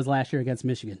like there was last year against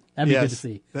Michigan. That'd be good to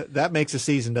see. That makes a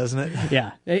season, doesn't it?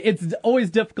 Yeah. It's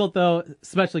always difficult, though,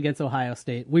 especially against Ohio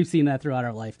State. We've seen that throughout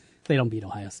our life. They don't beat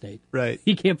Ohio State. Right.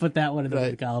 You can't put that one in the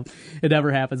win column. It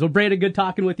never happens. Well, Brandon, good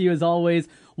talking with you as always.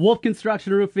 Wolf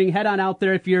Construction Roofing, head on out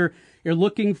there if you're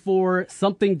looking for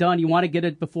something done, you want to get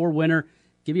it before winter,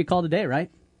 give you a call today, right?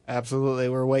 Absolutely.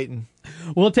 We're waiting.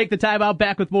 We'll take the time out.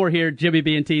 Back with more here, Jimmy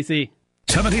B and TC.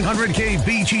 1700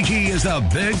 KBGG is the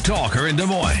big talker in Des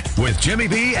Moines with Jimmy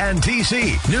B and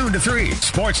TC. Noon to 3.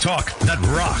 Sports talk that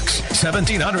rocks.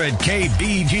 1700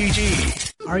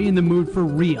 KBGG. Are you in the mood for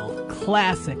real,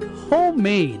 classic,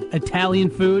 homemade Italian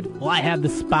food? Well, I have the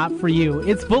spot for you.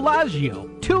 It's Villaggio.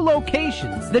 2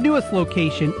 locations. The newest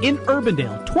location in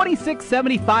Urbandale,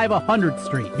 2675 100th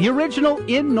Street. The original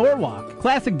in Norwalk.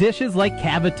 Classic dishes like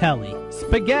cavatelli,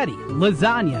 spaghetti,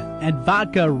 lasagna, and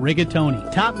vodka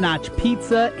rigatoni. Top-notch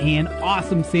pizza and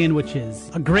awesome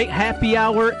sandwiches. A great happy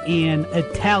hour and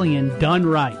Italian done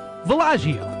right.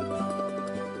 Villaggio.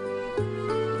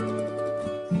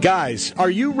 Guys, are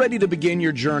you ready to begin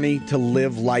your journey to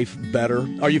live life better?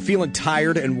 Are you feeling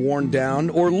tired and worn down,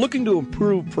 or looking to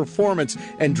improve performance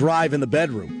and drive in the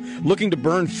bedroom? Looking to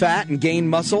burn fat and gain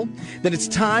muscle? Then it's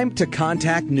time to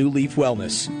contact New Leaf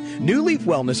Wellness. New Leaf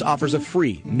Wellness offers a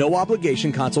free,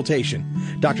 no-obligation consultation.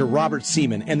 Dr. Robert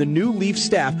Seaman and the New Leaf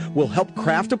staff will help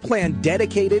craft a plan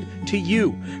dedicated to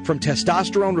you. From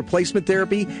testosterone replacement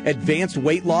therapy, advanced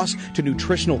weight loss, to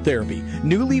nutritional therapy,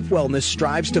 New Leaf Wellness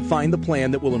strives to find the plan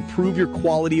that will improve your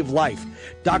quality of life.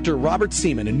 Dr. Robert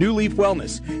Seaman and New Leaf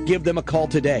Wellness. Give them a call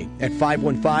today at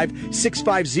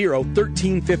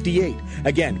 515-650-1358.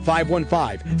 Again,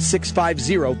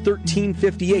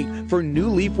 515-650-1358 for New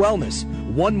Leaf Wellness.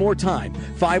 One more time,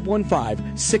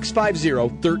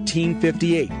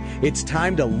 515-650-1358. It's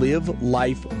time to live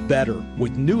life better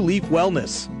with New Leaf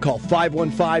Wellness. Call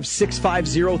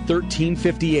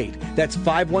 515-650-1358. That's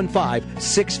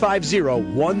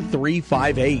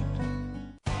 515-650-1358.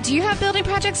 Do you have building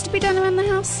projects to be done around the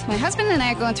house? My husband and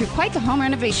I are going through quite the home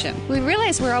renovation. We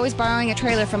realize we're always borrowing a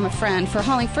trailer from a friend for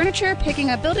hauling furniture, picking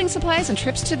up building supplies, and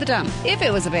trips to the dump, if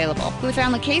it was available. We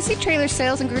found Lucchese Trailer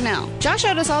Sales in Grinnell. Josh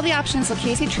showed us all the options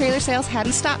Lucchese Trailer Sales had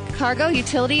in stock. Cargo,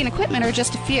 utility, and equipment are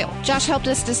just a few. Josh helped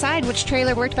us decide which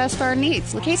trailer worked best for our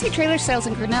needs. Lucchese Trailer Sales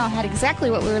in Grinnell had exactly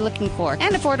what we were looking for,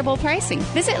 and affordable pricing.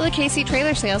 Visit Lucchese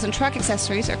Trailer Sales and Truck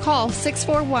Accessories or call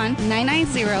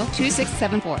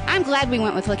 641-990-2674. I'm glad we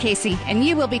went with Lucchese, and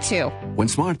you will be too. When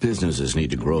smart businesses need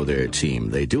to grow their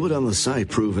team, they do it on the site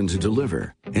proven to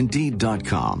deliver,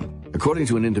 Indeed.com. According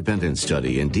to an independent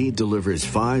study, Indeed delivers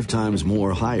 5 times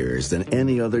more hires than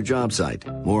any other job site,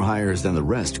 more hires than the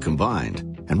rest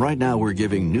combined. And right now we're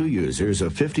giving new users a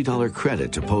 $50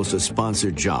 credit to post a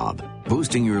sponsored job,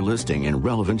 boosting your listing in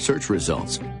relevant search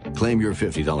results. Claim your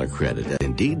 $50 credit at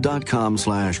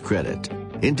Indeed.com/credit.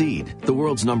 Indeed, the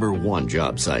world's #1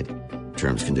 job site.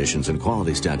 Terms, conditions, and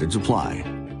quality standards apply.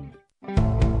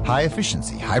 High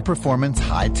efficiency, high performance,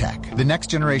 high tech. The next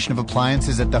generation of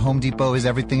appliances at the Home Depot is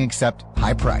everything except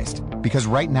high priced. Because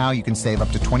right now you can save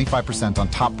up to 25% on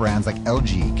top brands like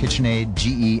LG, KitchenAid,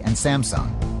 GE, and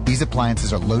Samsung. These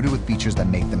appliances are loaded with features that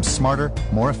make them smarter,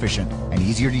 more efficient, and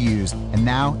easier to use, and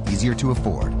now easier to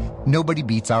afford. Nobody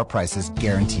beats our prices,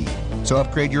 guaranteed. So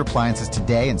upgrade your appliances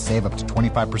today and save up to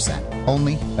 25%.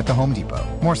 Only at the Home Depot.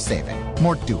 More saving,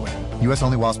 more doing. U.S.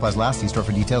 only while supplies last. See store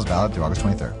for details. Valid through August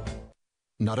 23rd.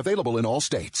 Not available in all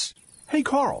states. Hey,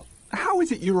 Carl, how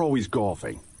is it you're always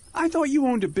golfing? I thought you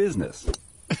owned a business.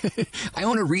 I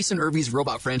own a Reese and Irby's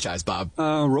robot franchise, Bob.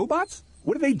 Robots?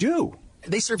 What do they do?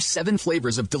 They serve 7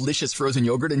 flavors of delicious frozen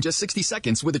yogurt in just 60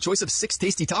 seconds with a choice of 6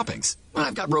 tasty toppings.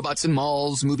 I've got robots in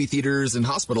malls, movie theaters, and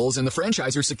hospitals, and the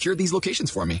franchisor secured these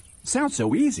locations for me. Sounds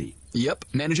so easy. Yep,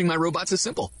 managing my robots is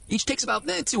simple. Each takes about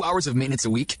 2 hours of maintenance a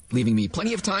week, leaving me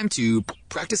plenty of time to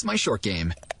practice my short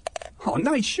game. Oh,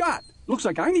 nice shot. Looks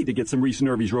like I need to get some Reese and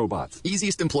Irby's robots.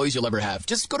 Easiest employees you'll ever have.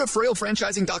 Just go to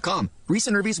FroyoFranchising.com. Reese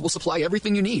and Irby's will supply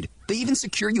everything you need. They even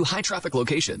secure you high-traffic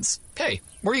locations. Hey,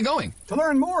 where are you going? To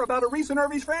learn more about a Reese and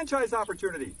Irby's franchise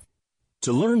opportunity.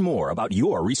 To learn more about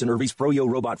your Reese and Irby's Froyo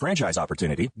robot franchise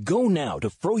opportunity, go now to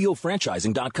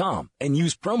FroyoFranchising.com and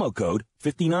use promo code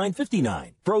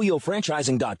 5959.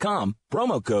 FroyoFranchising.com,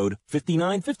 promo code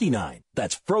 5959.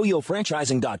 That's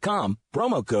FroyoFranchising.com,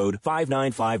 promo code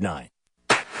 5959.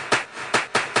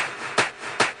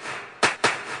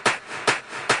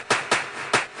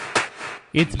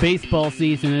 It's baseball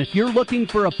season, and if you're looking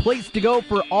for a place to go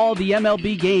for all the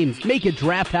MLB games, make it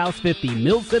Draft House 50,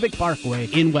 Mill Civic Parkway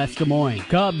in West Des Moines.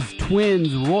 Cubs,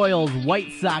 Twins, Royals,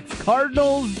 White Sox,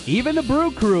 Cardinals, even the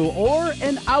Brew Crew, or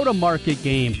an out-of-market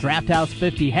game. Draft House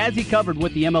 50 has you covered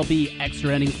with the MLB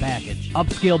Extra Innings package.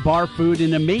 Upscale bar food,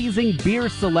 an amazing beer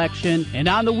selection, and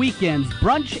on the weekends,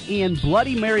 brunch and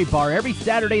Bloody Mary bar every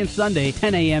Saturday and Sunday,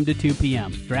 10 a.m. to 2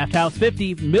 p.m. Draft House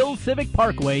 50, Mill Civic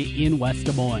Parkway in West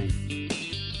Des Moines.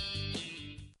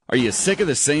 Are you sick of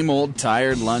the same old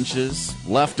tired lunches,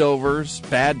 leftovers,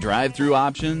 bad drive-thru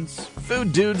options?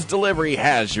 Food Dudes Delivery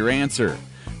has your answer.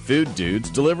 Food Dudes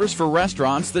delivers for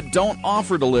restaurants that don't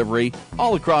offer delivery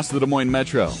all across the Des Moines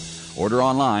Metro. Order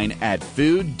online at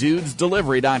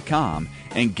fooddudesdelivery.com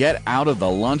and get out of the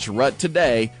lunch rut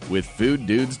today with Food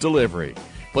Dudes Delivery.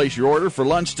 Place your order for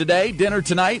lunch today, dinner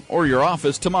tonight, or your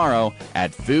office tomorrow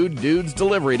at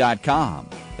fooddudesdelivery.com.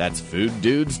 That's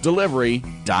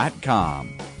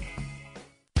fooddudesdelivery.com.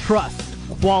 Trust,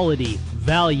 quality,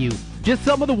 value. Just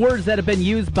some of the words that have been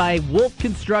used by Wolf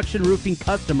Construction Roofing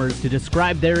customers to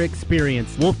describe their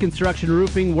experience. Wolf Construction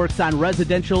Roofing works on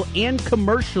residential and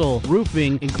commercial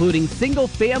roofing, including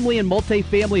single-family and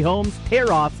multi-family homes,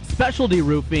 tear-offs, specialty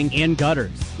roofing, and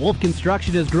gutters. Wolf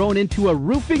Construction has grown into a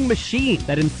roofing machine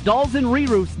that installs and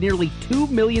re-roofs nearly 2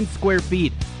 million square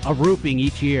feet of roofing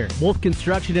each year. Wolf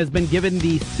Construction has been given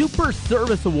the Super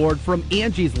Service Award from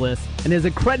Angie's List and is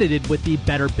accredited with the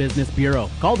Better Business Bureau.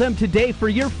 Call them today for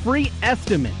your free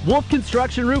estimate. Wolf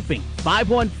Construction Roofing,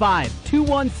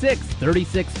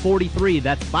 515-216-3643.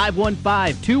 That's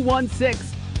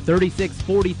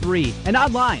 515-216-3643. And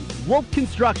online,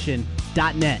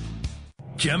 wolfconstruction.net.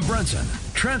 Jim Brunson,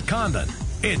 Trent Condon.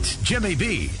 It's Jimmy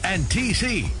B and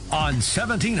TC on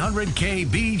 1700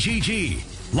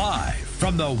 KBGG. Live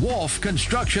from the Wolf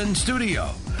Construction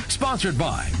Studio. Sponsored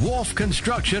by Wolf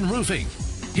Construction Roofing.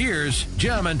 Here's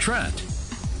Jim and Trent.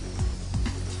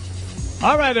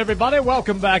 All right, everybody,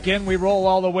 welcome back in. We roll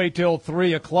all the way till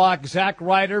 3 o'clock. Zach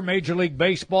Ryder, Major League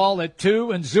Baseball at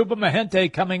 2, and Zuba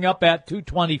Mahente coming up at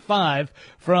 2:25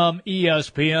 from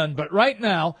ESPN. But right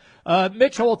now,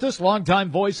 Mitch Holthus,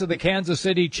 longtime voice of the Kansas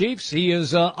City Chiefs. He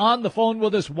is on the phone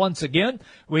with us once again.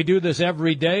 We do this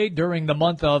every day during the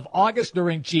month of August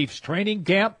during Chiefs training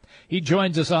camp. He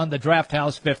joins us on the Draft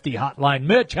House 50 hotline.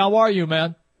 Mitch, how are you,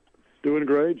 man? Doing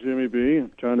great, Jimmy B.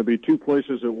 I'm trying to be two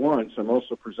places at once. I'm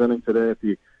also presenting today at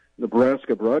the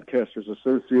Nebraska Broadcasters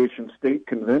Association State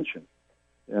Convention.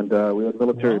 And we had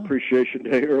Military Appreciation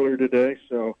Day earlier today,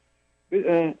 so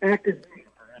active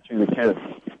answering the kids.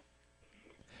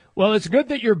 Well, it's good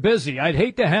that you're busy. I'd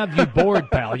hate to have you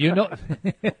bored, pal. You know.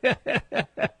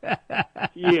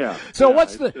 Yeah. So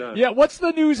what's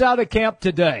the news out of camp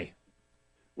today?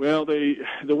 Well, the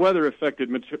weather affected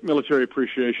Military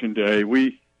Appreciation Day.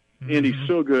 Andy's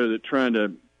so good at trying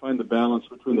to find the balance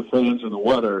between the fans and the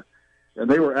weather, and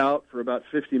they were out for about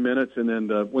 50 minutes, and then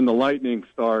when the lightning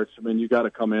starts, I mean, you got to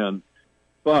come in.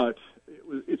 But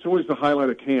it's always the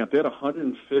highlight of camp. They had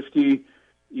 150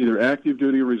 either active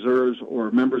duty reserves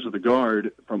or members of the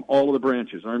Guard from all of the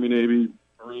branches, Army, Navy,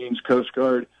 Marines, Coast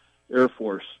Guard, Air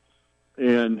Force.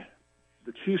 And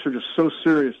the Chiefs are just so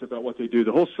serious about what they do.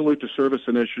 The whole Salute to Service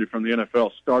initiative from the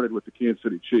NFL started with the Kansas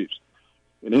City Chiefs.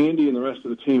 And Andy and the rest of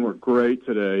the team were great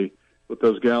today with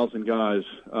those gals and guys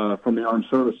from the armed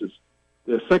services.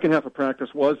 The second half of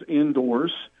practice was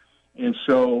indoors, and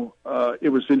so it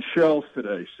was in shells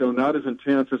today, so not as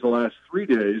intense as the last 3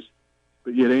 days,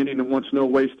 but yet Andy wants no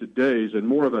wasted days and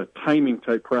more of a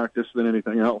timing-type practice than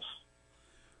anything else.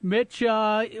 Mitch,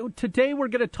 today we're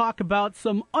going to talk about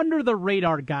some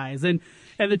under-the-radar guys, and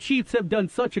the Chiefs have done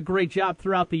such a great job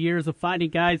throughout the years of finding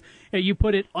guys, and you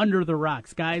put it under the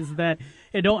rocks, guys that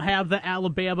don't have the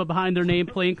Alabama behind their name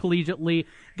playing collegiately,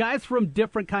 guys from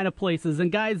different kind of places,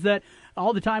 and guys that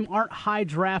all the time aren't high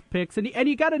draft picks. And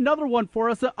you got another one for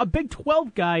us, a Big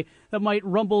 12 guy that might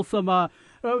rumble some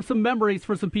memories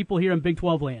for some people here in Big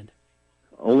 12 land.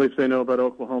 Only if they know about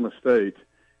Oklahoma State.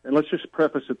 And let's just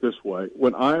preface it this way.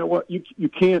 When Iowa, you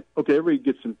can't, okay, everybody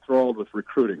gets enthralled with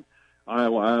recruiting.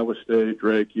 Iowa State,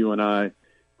 Drake, UNI.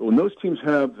 But when those teams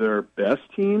have their best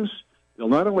teams, they'll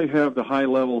not only have the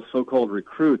high-level so-called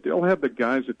recruit, they'll have the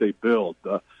guys that they build,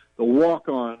 the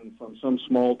walk-on from some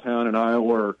small town in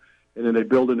Iowa, and then they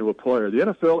build into a player. The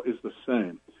NFL is the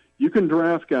same. You can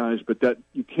draft guys, but that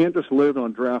you can't just live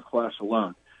on draft class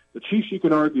alone. The Chiefs, you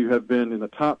can argue, have been in the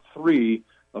top 3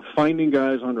 of finding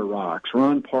guys under rocks.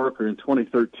 Ron Parker in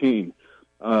 2013,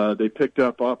 they picked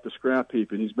up off the scrap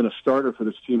heap, and he's been a starter for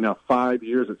this team now 5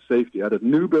 years at safety out of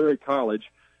Newberry College,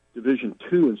 Division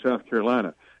II in South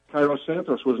Carolina. Cairo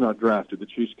Santos was not drafted, the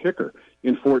Chiefs kicker.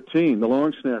 In 14, the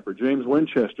long snapper, James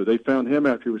Winchester, they found him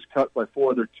after he was cut by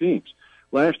 4 other teams.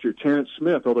 Last year, Terrence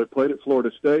Smith, although he played at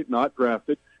Florida State, not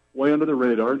drafted, way under the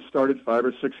radar, and started 5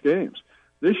 or 6 games.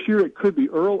 This year, it could be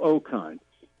Earl Okine.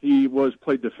 He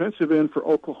played defensive end for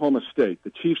Oklahoma State.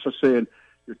 The Chiefs are saying,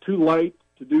 you're too light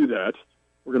to do that.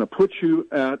 We're going to put you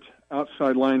at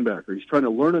outside linebacker. He's trying to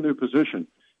learn a new position.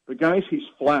 But, guys, he's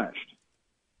flashed,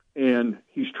 and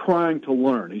he's trying to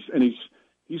learn.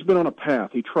 He's been on a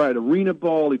path. He tried arena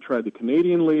ball. He tried the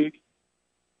Canadian League.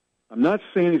 I'm not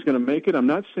saying he's going to make it. I'm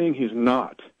not saying he's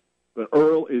not. But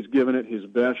Earl is giving it his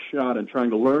best shot and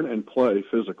trying to learn and play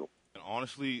physical.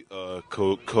 Honestly,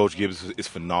 Coach Gibbs is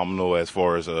phenomenal as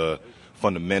far as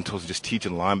fundamentals, just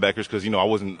teaching linebackers. Because, I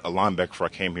wasn't a linebacker before I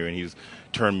came here, and he's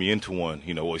turned me into one.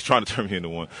 He's trying to turn me into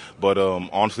one. But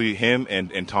honestly, him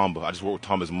and Tamba, I just work with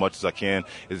Tamba as much as I can.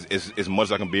 As much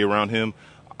as I can be around him,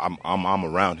 I'm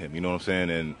around him. You know what I'm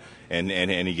saying?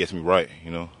 And he gets me right.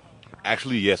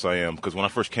 Actually, yes, I am. Because when I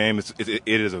first came, it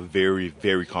is a very,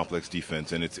 very complex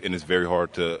defense, and it's very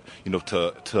hard to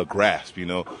grasp.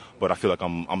 But I feel like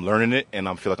I'm learning it, and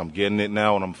I feel like I'm getting it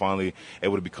now, and I'm finally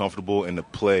able to be comfortable and to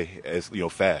play as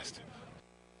fast.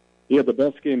 He had the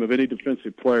best game of any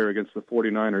defensive player against the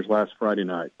 49ers last Friday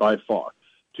night, by far.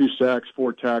 2 sacks,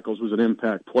 4 tackles, was an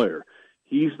impact player.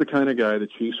 He's the kind of guy the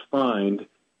Chiefs find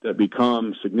that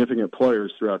become significant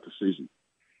players throughout the season.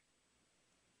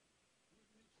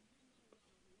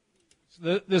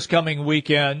 This coming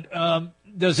weekend,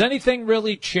 does anything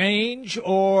really change,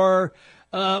 or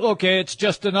okay, it's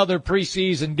just another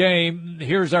preseason game,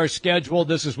 here's our schedule,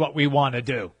 this is what we want to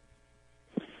do?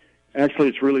 Actually,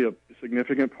 it's really a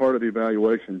significant part of the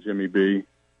evaluation, Jimmy B,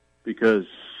 because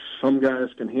some guys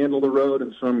can handle the road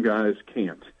and some guys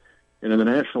can't. And in the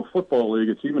National Football League,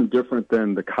 it's even different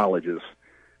than the colleges.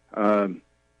 And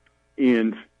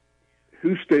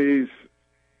who stays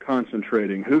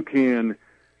concentrating, who can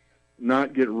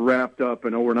not get wrapped up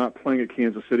in, we're not playing at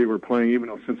Kansas City, we're playing, even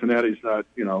though Cincinnati's not,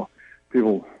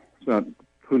 it's not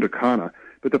Punta Cana.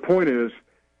 But the point is,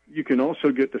 you can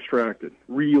also get distracted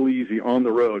real easy on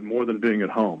the road more than being at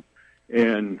home.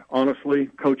 And honestly,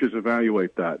 coaches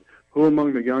evaluate that. Who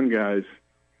among the young guys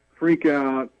freak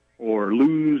out or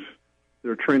lose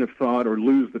their train of thought or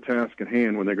lose the task at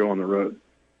hand when they go on the road?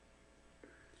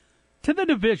 To the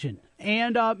division.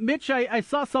 And, Mitch, I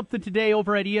saw something today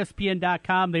over at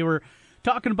ESPN.com. They were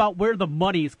talking about where the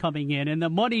money's coming in. And the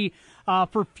money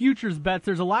for futures bets,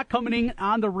 there's a lot coming in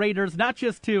on the Raiders, not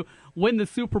just to win the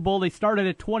Super Bowl. They started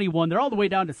at 21. They're all the way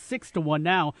down to 6-1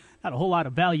 now. Not a whole lot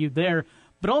of value there.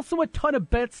 But also a ton of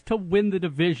bets to win the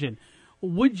division.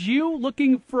 Would you,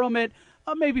 looking from it,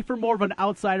 maybe from more of an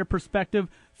outsider perspective,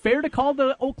 fair to call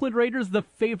the Oakland Raiders the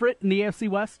favorite in the AFC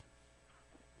West?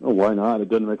 Oh, why not? It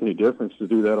doesn't make any difference to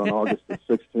do that on August the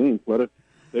 16th.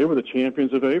 They were the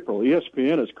champions of April.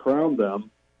 ESPN has crowned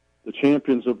them the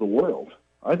champions of the world.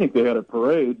 I think they had a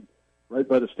parade right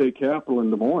by the state capitol in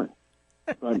Des Moines.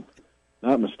 If I'm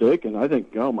not mistaken. I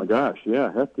think, oh my gosh,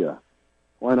 yeah, heck yeah.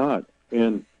 Why not?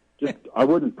 And just, I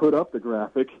wouldn't put up the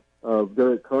graphic of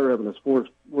Derek Carr having his 4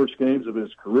 worst games of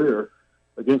his career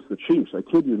against the Chiefs. I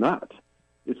kid you not.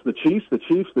 It's the Chiefs, the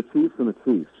Chiefs, the Chiefs, and the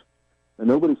Chiefs. And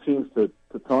nobody seems to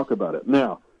talk about it.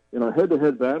 Now, in our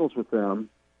head-to-head battles with them,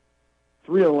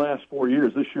 3 of the last 4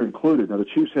 years, this year included, now the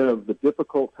Chiefs have the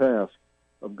difficult task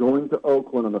of going to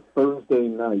Oakland on a Thursday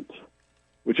night,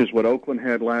 which is what Oakland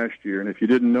had last year. And if you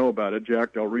didn't know about it,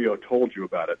 Jack Del Rio told you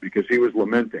about it because he was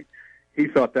lamenting. He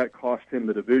thought that cost him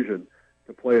the division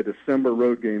to play a December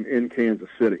road game in Kansas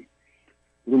City.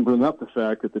 He didn't bring up the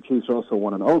fact that the Chiefs also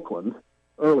won in Oakland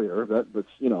earlier. That's,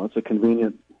 it's a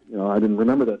convenient, I didn't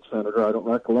remember that, Senator. I don't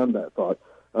recollect that thought.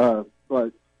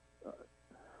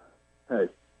 Hey,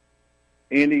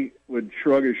 Andy would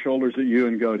shrug his shoulders at you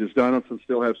and go, does Donaldson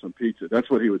still have some pizza? That's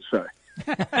what he would say.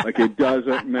 Like, it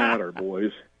doesn't matter,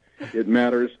 boys. It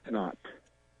matters not.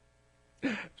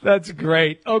 That's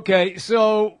great. Okay,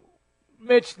 so,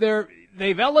 Mitch,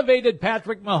 they've elevated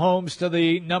Patrick Mahomes to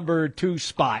the number 2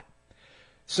 spot.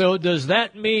 So does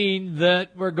that mean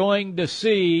that we're going to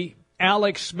see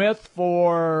Alex Smith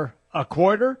for a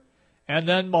quarter, and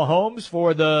then Mahomes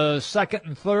for the second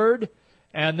and third,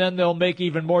 and then they'll make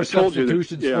even more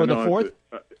substitutions for the fourth?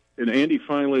 And Andy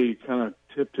finally kind of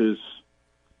tipped his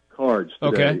cards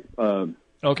today. Okay.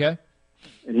 Okay.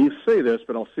 And he'll say this,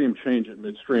 but I'll see him change it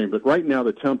midstream. But right now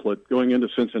the template going into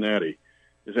Cincinnati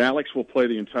is Alex will play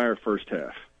the entire first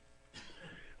half.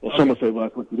 Well, some will say, well,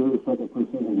 what you do the second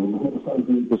preseason, some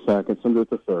do the second, some do it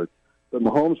the third. But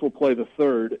Mahomes will play the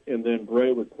third, and then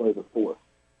Bray would play the fourth.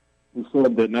 He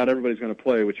said that not everybody's going to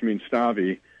play, which means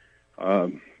Stavi,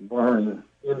 barring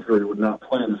injury would not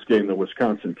play in this game, the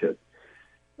Wisconsin kid.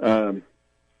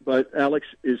 But Alex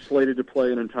is slated to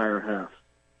play an entire half.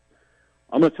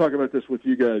 I'm going to talk about this with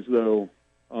you guys, though,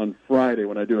 on Friday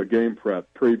when I do a game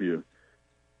prep preview,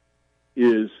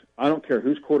 is I don't care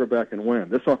who's quarterback and when.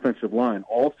 This offensive line,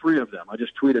 all three of them, I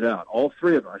just tweeted out, all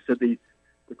three of them. I said the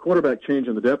quarterback change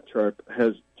in the depth chart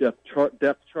has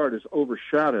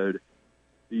overshadowed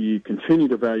the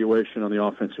continued evaluation on the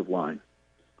offensive line.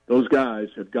 Those guys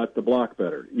have got to block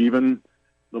better, even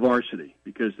the varsity,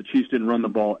 because the Chiefs didn't run the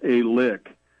ball a lick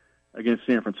against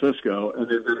San Francisco, and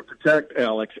they're going to protect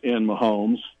Alex and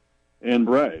Mahomes and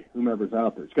Bray, whomever's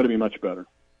out there. It's got to be much better.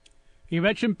 You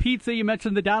mentioned pizza. You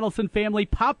mentioned the Donaldson family.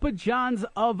 Papa John's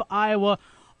of Iowa.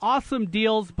 Awesome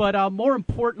deals, but more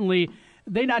importantly,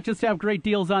 they not just have great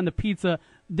deals on the pizza.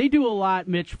 They do a lot,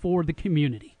 Mitch, for the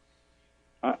community.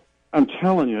 I'm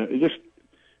telling you, just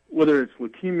whether it's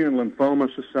Leukemia and Lymphoma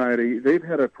Society, they've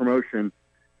had a promotion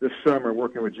this summer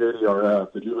working with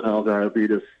JDRF, the Juvenile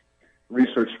Diabetes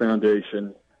Research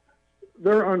Foundation.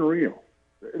 They're unreal.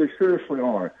 They seriously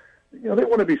are. You know, they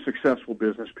want to be successful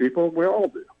business people. We all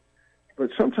do.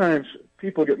 But sometimes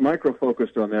people get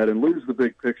micro-focused on that and lose the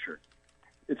big picture.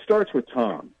 It starts with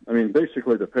Tom. I mean,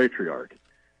 basically the patriarch.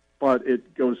 But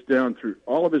it goes down through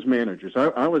all of his managers.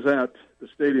 I was at the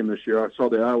stadium this year. I saw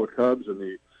the Iowa Cubs and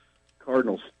the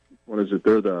Cardinals. What is it?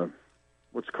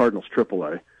 What's Cardinals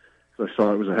AAA? So I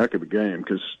saw it was a heck of a game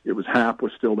because it was Happ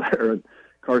was still there and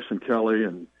Carson Kelly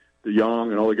and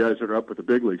DeYoung and all the guys that are up with the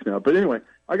big leagues now. But anyway,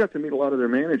 I got to meet a lot of their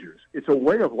managers. It's a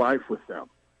way of life with them.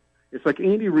 It's like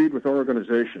Andy Reid with our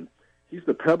organization. He's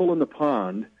the pebble in the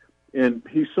pond, and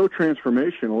he's so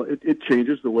transformational, it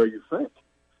changes the way you think.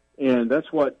 And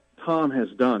that's what Tom has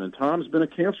done. And Tom's been a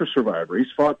cancer survivor.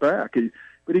 He's fought back.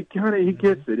 But he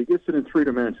gets it. He gets it in three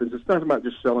dimensions. It's not about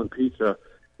just selling pizza.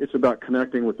 It's about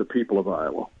connecting with the people of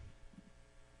Iowa.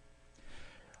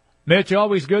 Mitch,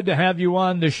 always good to have you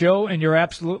on the show, and you're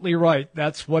absolutely right.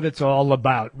 That's what it's all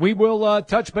about. We will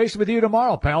touch base with you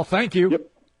tomorrow, pal. Thank you. Yep.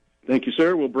 Thank you,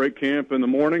 sir. We'll break camp in the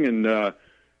morning, and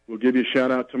we'll give you a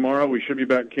shout-out tomorrow. We should be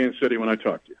back in Kansas City when I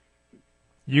talk to you.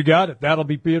 You got it. That'll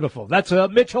be beautiful. That's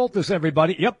Mitch Holthus,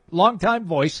 everybody. Yep, longtime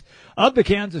voice of the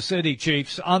Kansas City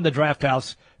Chiefs on the Draft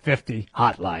House 50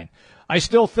 hotline. I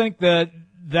still think that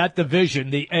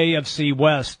division, the AFC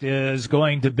West, is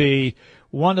going to be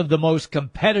one of the most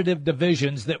competitive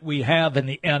divisions that we have in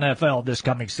the NFL this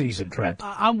coming season, Trent.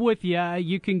 I'm with you.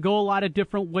 You can go a lot of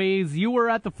different ways. You were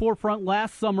at the forefront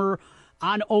last summer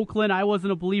on Oakland. I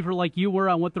wasn't a believer like you were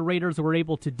on what the Raiders were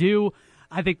able to do.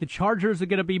 I think the Chargers are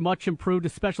going to be much improved,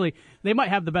 especially they might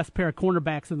have the best pair of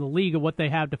cornerbacks in the league of what they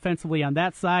have defensively on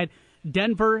that side.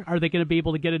 Denver, are they going to be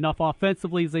able to get enough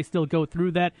offensively as they still go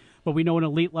through that? But we know an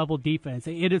elite-level defense.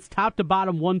 It is top to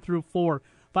bottom, 1 through 4,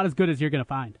 about as good as you're going to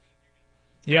find.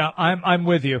 Yeah, I'm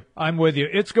with you. I'm with you.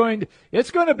 It's going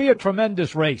to be a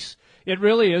tremendous race. It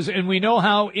really is, and we know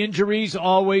how injuries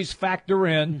always factor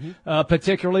in,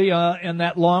 particularly in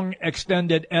that long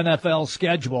extended NFL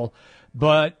schedule.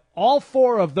 But all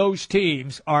four of those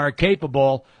teams are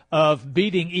capable of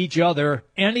beating each other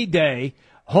any day,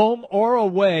 home or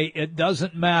away. It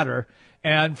doesn't matter.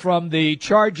 And from the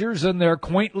Chargers and their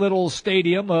quaint little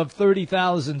stadium of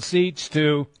 30,000 seats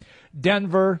to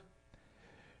Denver,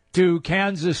 to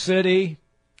Kansas City,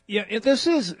 yeah, this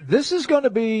is going to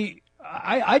be.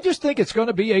 I just think it's going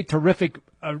to be a terrific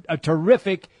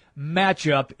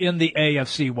matchup in the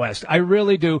AFC West. I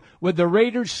really do. With the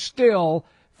Raiders still,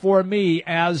 for me,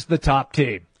 as the top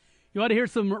team. You want to hear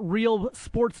some real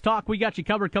sports talk? We got you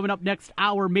covered coming up next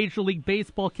hour. Major League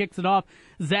Baseball kicks it off.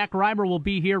 Zach Reimer will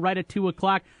be here right at 2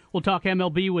 o'clock. We'll talk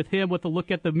MLB with him with a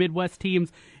look at the Midwest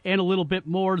teams and a little bit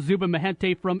more. Zubin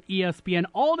Mehenti from ESPN.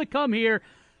 All to come here.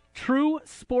 True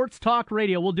Sports Talk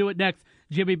Radio. We'll do it next.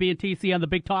 Jimmy B and TC on the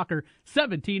Big Talker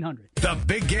 1700. The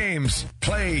big games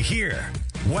play here.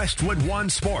 Westwood One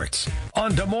Sports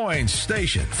on Des Moines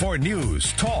Station for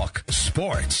news, talk,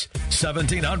 sports.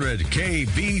 1700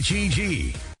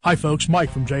 KBGG. Hi folks,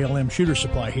 Mike from JLM Shooter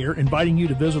Supply here, inviting you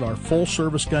to visit our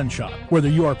full-service gun shop. Whether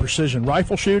you are precision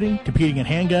rifle shooting, competing in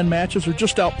handgun matches, or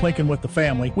just out plinking with the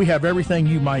family, we have everything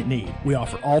you might need. We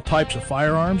offer all types of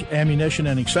firearms, ammunition,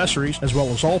 and accessories, as well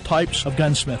as all types of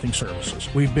gunsmithing services.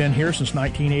 We've been here since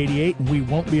 1988, and we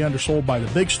won't be undersold by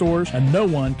the big stores, and no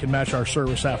one can match our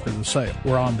service after the sale.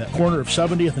 We're on the corner of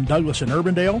 70th and Douglas in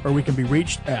Urbandale, or we can be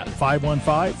reached at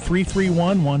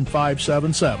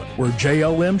 515-331-1577. We're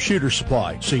JLM Shooter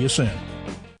Supply. See you soon.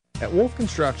 At Wolf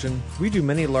Construction, we do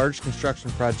many large construction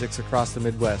projects across the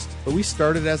Midwest, but we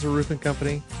started as a roofing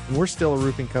company, and we're still a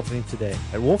roofing company today.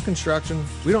 At Wolf Construction,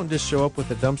 we don't just show up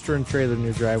with a dumpster and trailer in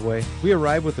your driveway. We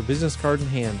arrive with a business card in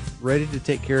hand, ready to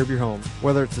take care of your home.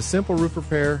 Whether it's a simple roof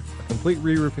repair, a complete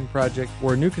re-roofing project,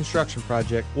 or a new construction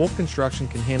project, Wolf Construction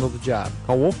can handle the job.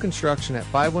 Call Wolf Construction at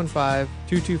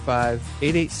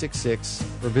 515-225-8866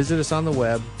 or visit us on the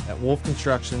web at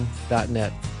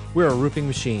wolfconstruction.net. We're a roofing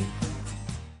machine.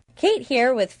 Kate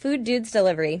here with Food Dudes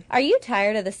Delivery. Are you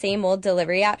tired of the same old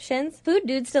delivery options? Food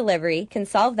Dudes Delivery can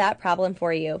solve that problem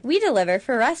for you. We deliver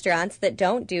for restaurants that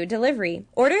don't do delivery.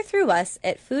 Order through us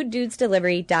at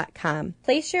fooddudesdelivery.com.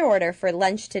 Place your order for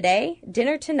lunch today,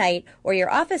 dinner tonight, or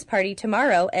your office party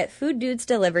tomorrow at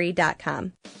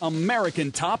fooddudesdelivery.com.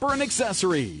 American Topper and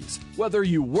Accessories. Whether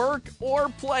you work or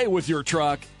play with your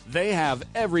truck, they have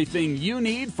everything you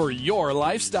need for your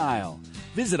lifestyle.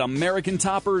 Visit American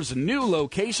Topper's new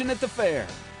location at the fair,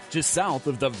 just south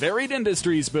of the Varied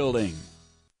Industries building.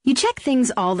 You check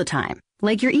things all the time,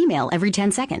 like your email every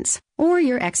 10 seconds, or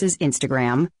your ex's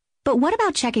Instagram. But what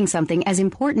about checking something as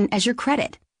important as your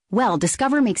credit? Well,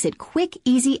 Discover makes it quick,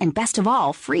 easy, and best of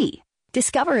all, free.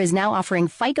 Discover is now offering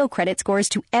FICO credit scores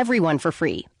to everyone for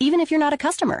free, even if you're not a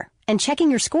customer. And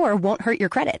checking your score won't hurt your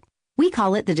credit. We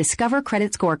call it the Discover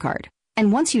Credit Scorecard.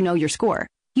 And once you know your score,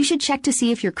 you should check to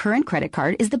see if your current credit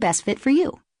card is the best fit for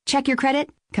you. Check your credit,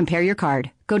 compare your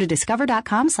card. Go to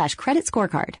discover.com/credit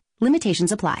scorecard.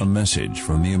 Limitations apply. A message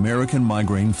from the American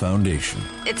Migraine Foundation.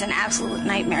 It's an absolute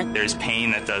nightmare. There's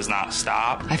pain that does not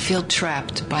stop. I feel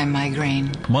trapped by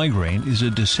migraine. Migraine is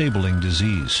a disabling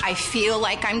disease. I feel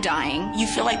like I'm dying. You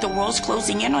feel like the world's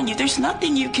closing in on you. There's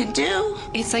nothing you can do.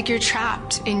 It's like you're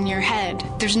trapped in your head.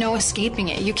 There's no escaping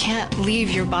it. You can't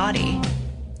leave your body.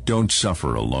 Don't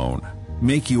suffer alone.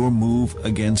 Make your move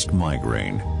against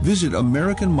migraine. Visit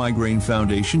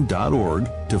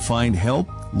AmericanMigraineFoundation.org to find help,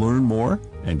 learn more,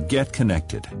 and get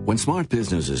connected. When smart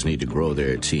businesses need to grow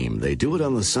their team, they do it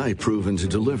on the site proven to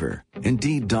deliver,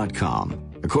 Indeed.com.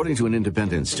 According to an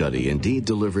independent study, Indeed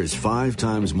delivers 5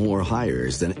 times more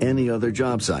hires than any other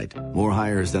job site, more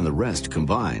hires than the rest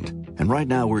combined. And right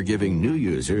now we're giving new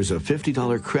users a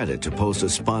 $50 credit to post a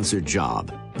sponsored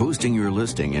job, boosting your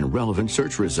listing in relevant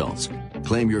search results.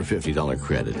 Claim your $50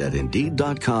 credit at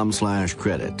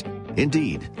Indeed.com/credit.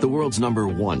 Indeed, the world's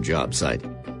 #1 job site.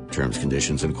 Terms,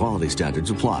 conditions, and quality standards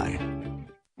apply.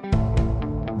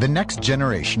 The next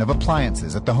generation of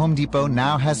appliances at the Home Depot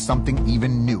now has something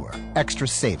even newer. Extra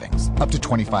savings, up to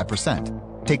 25%.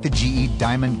 Take the GE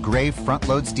Diamond Gray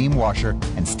front-load steam washer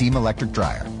and steam electric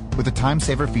dryer with a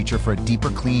time-saver feature for a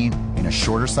deeper clean in a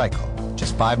shorter cycle.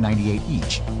 Just $598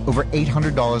 each. Over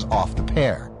 $800 off the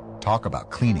pair. Talk about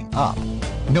cleaning up.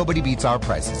 Nobody beats our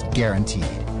prices, guaranteed.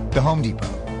 The Home Depot.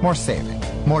 More saving.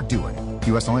 More doing.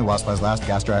 U.S. only while supplies last.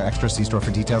 Gas dryer extra. See store for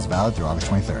details. Valid through August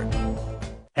 23rd.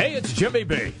 Hey, it's Jimmy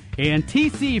B. And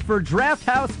TC for Draft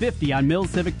House 50 on Mills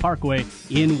Civic Parkway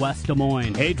in West Des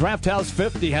Moines. Hey, Draft House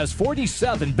 50 has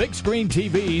 47 big screen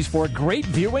TVs for great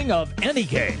viewing of any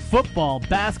game. Football,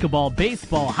 basketball,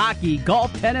 baseball, hockey,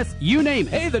 golf, tennis, you name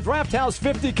it. Hey, the Draft House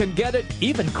 50 can get it,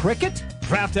 even cricket.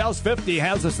 Draft House 50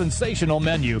 has a sensational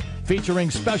menu featuring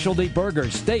specialty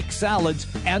burgers, steak, salads,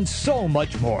 and so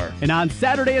much more. And on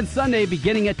Saturday and Sunday,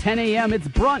 beginning at 10 a.m., it's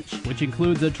brunch, which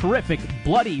includes a terrific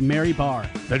Bloody Mary bar.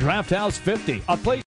 The Draft House 50, a place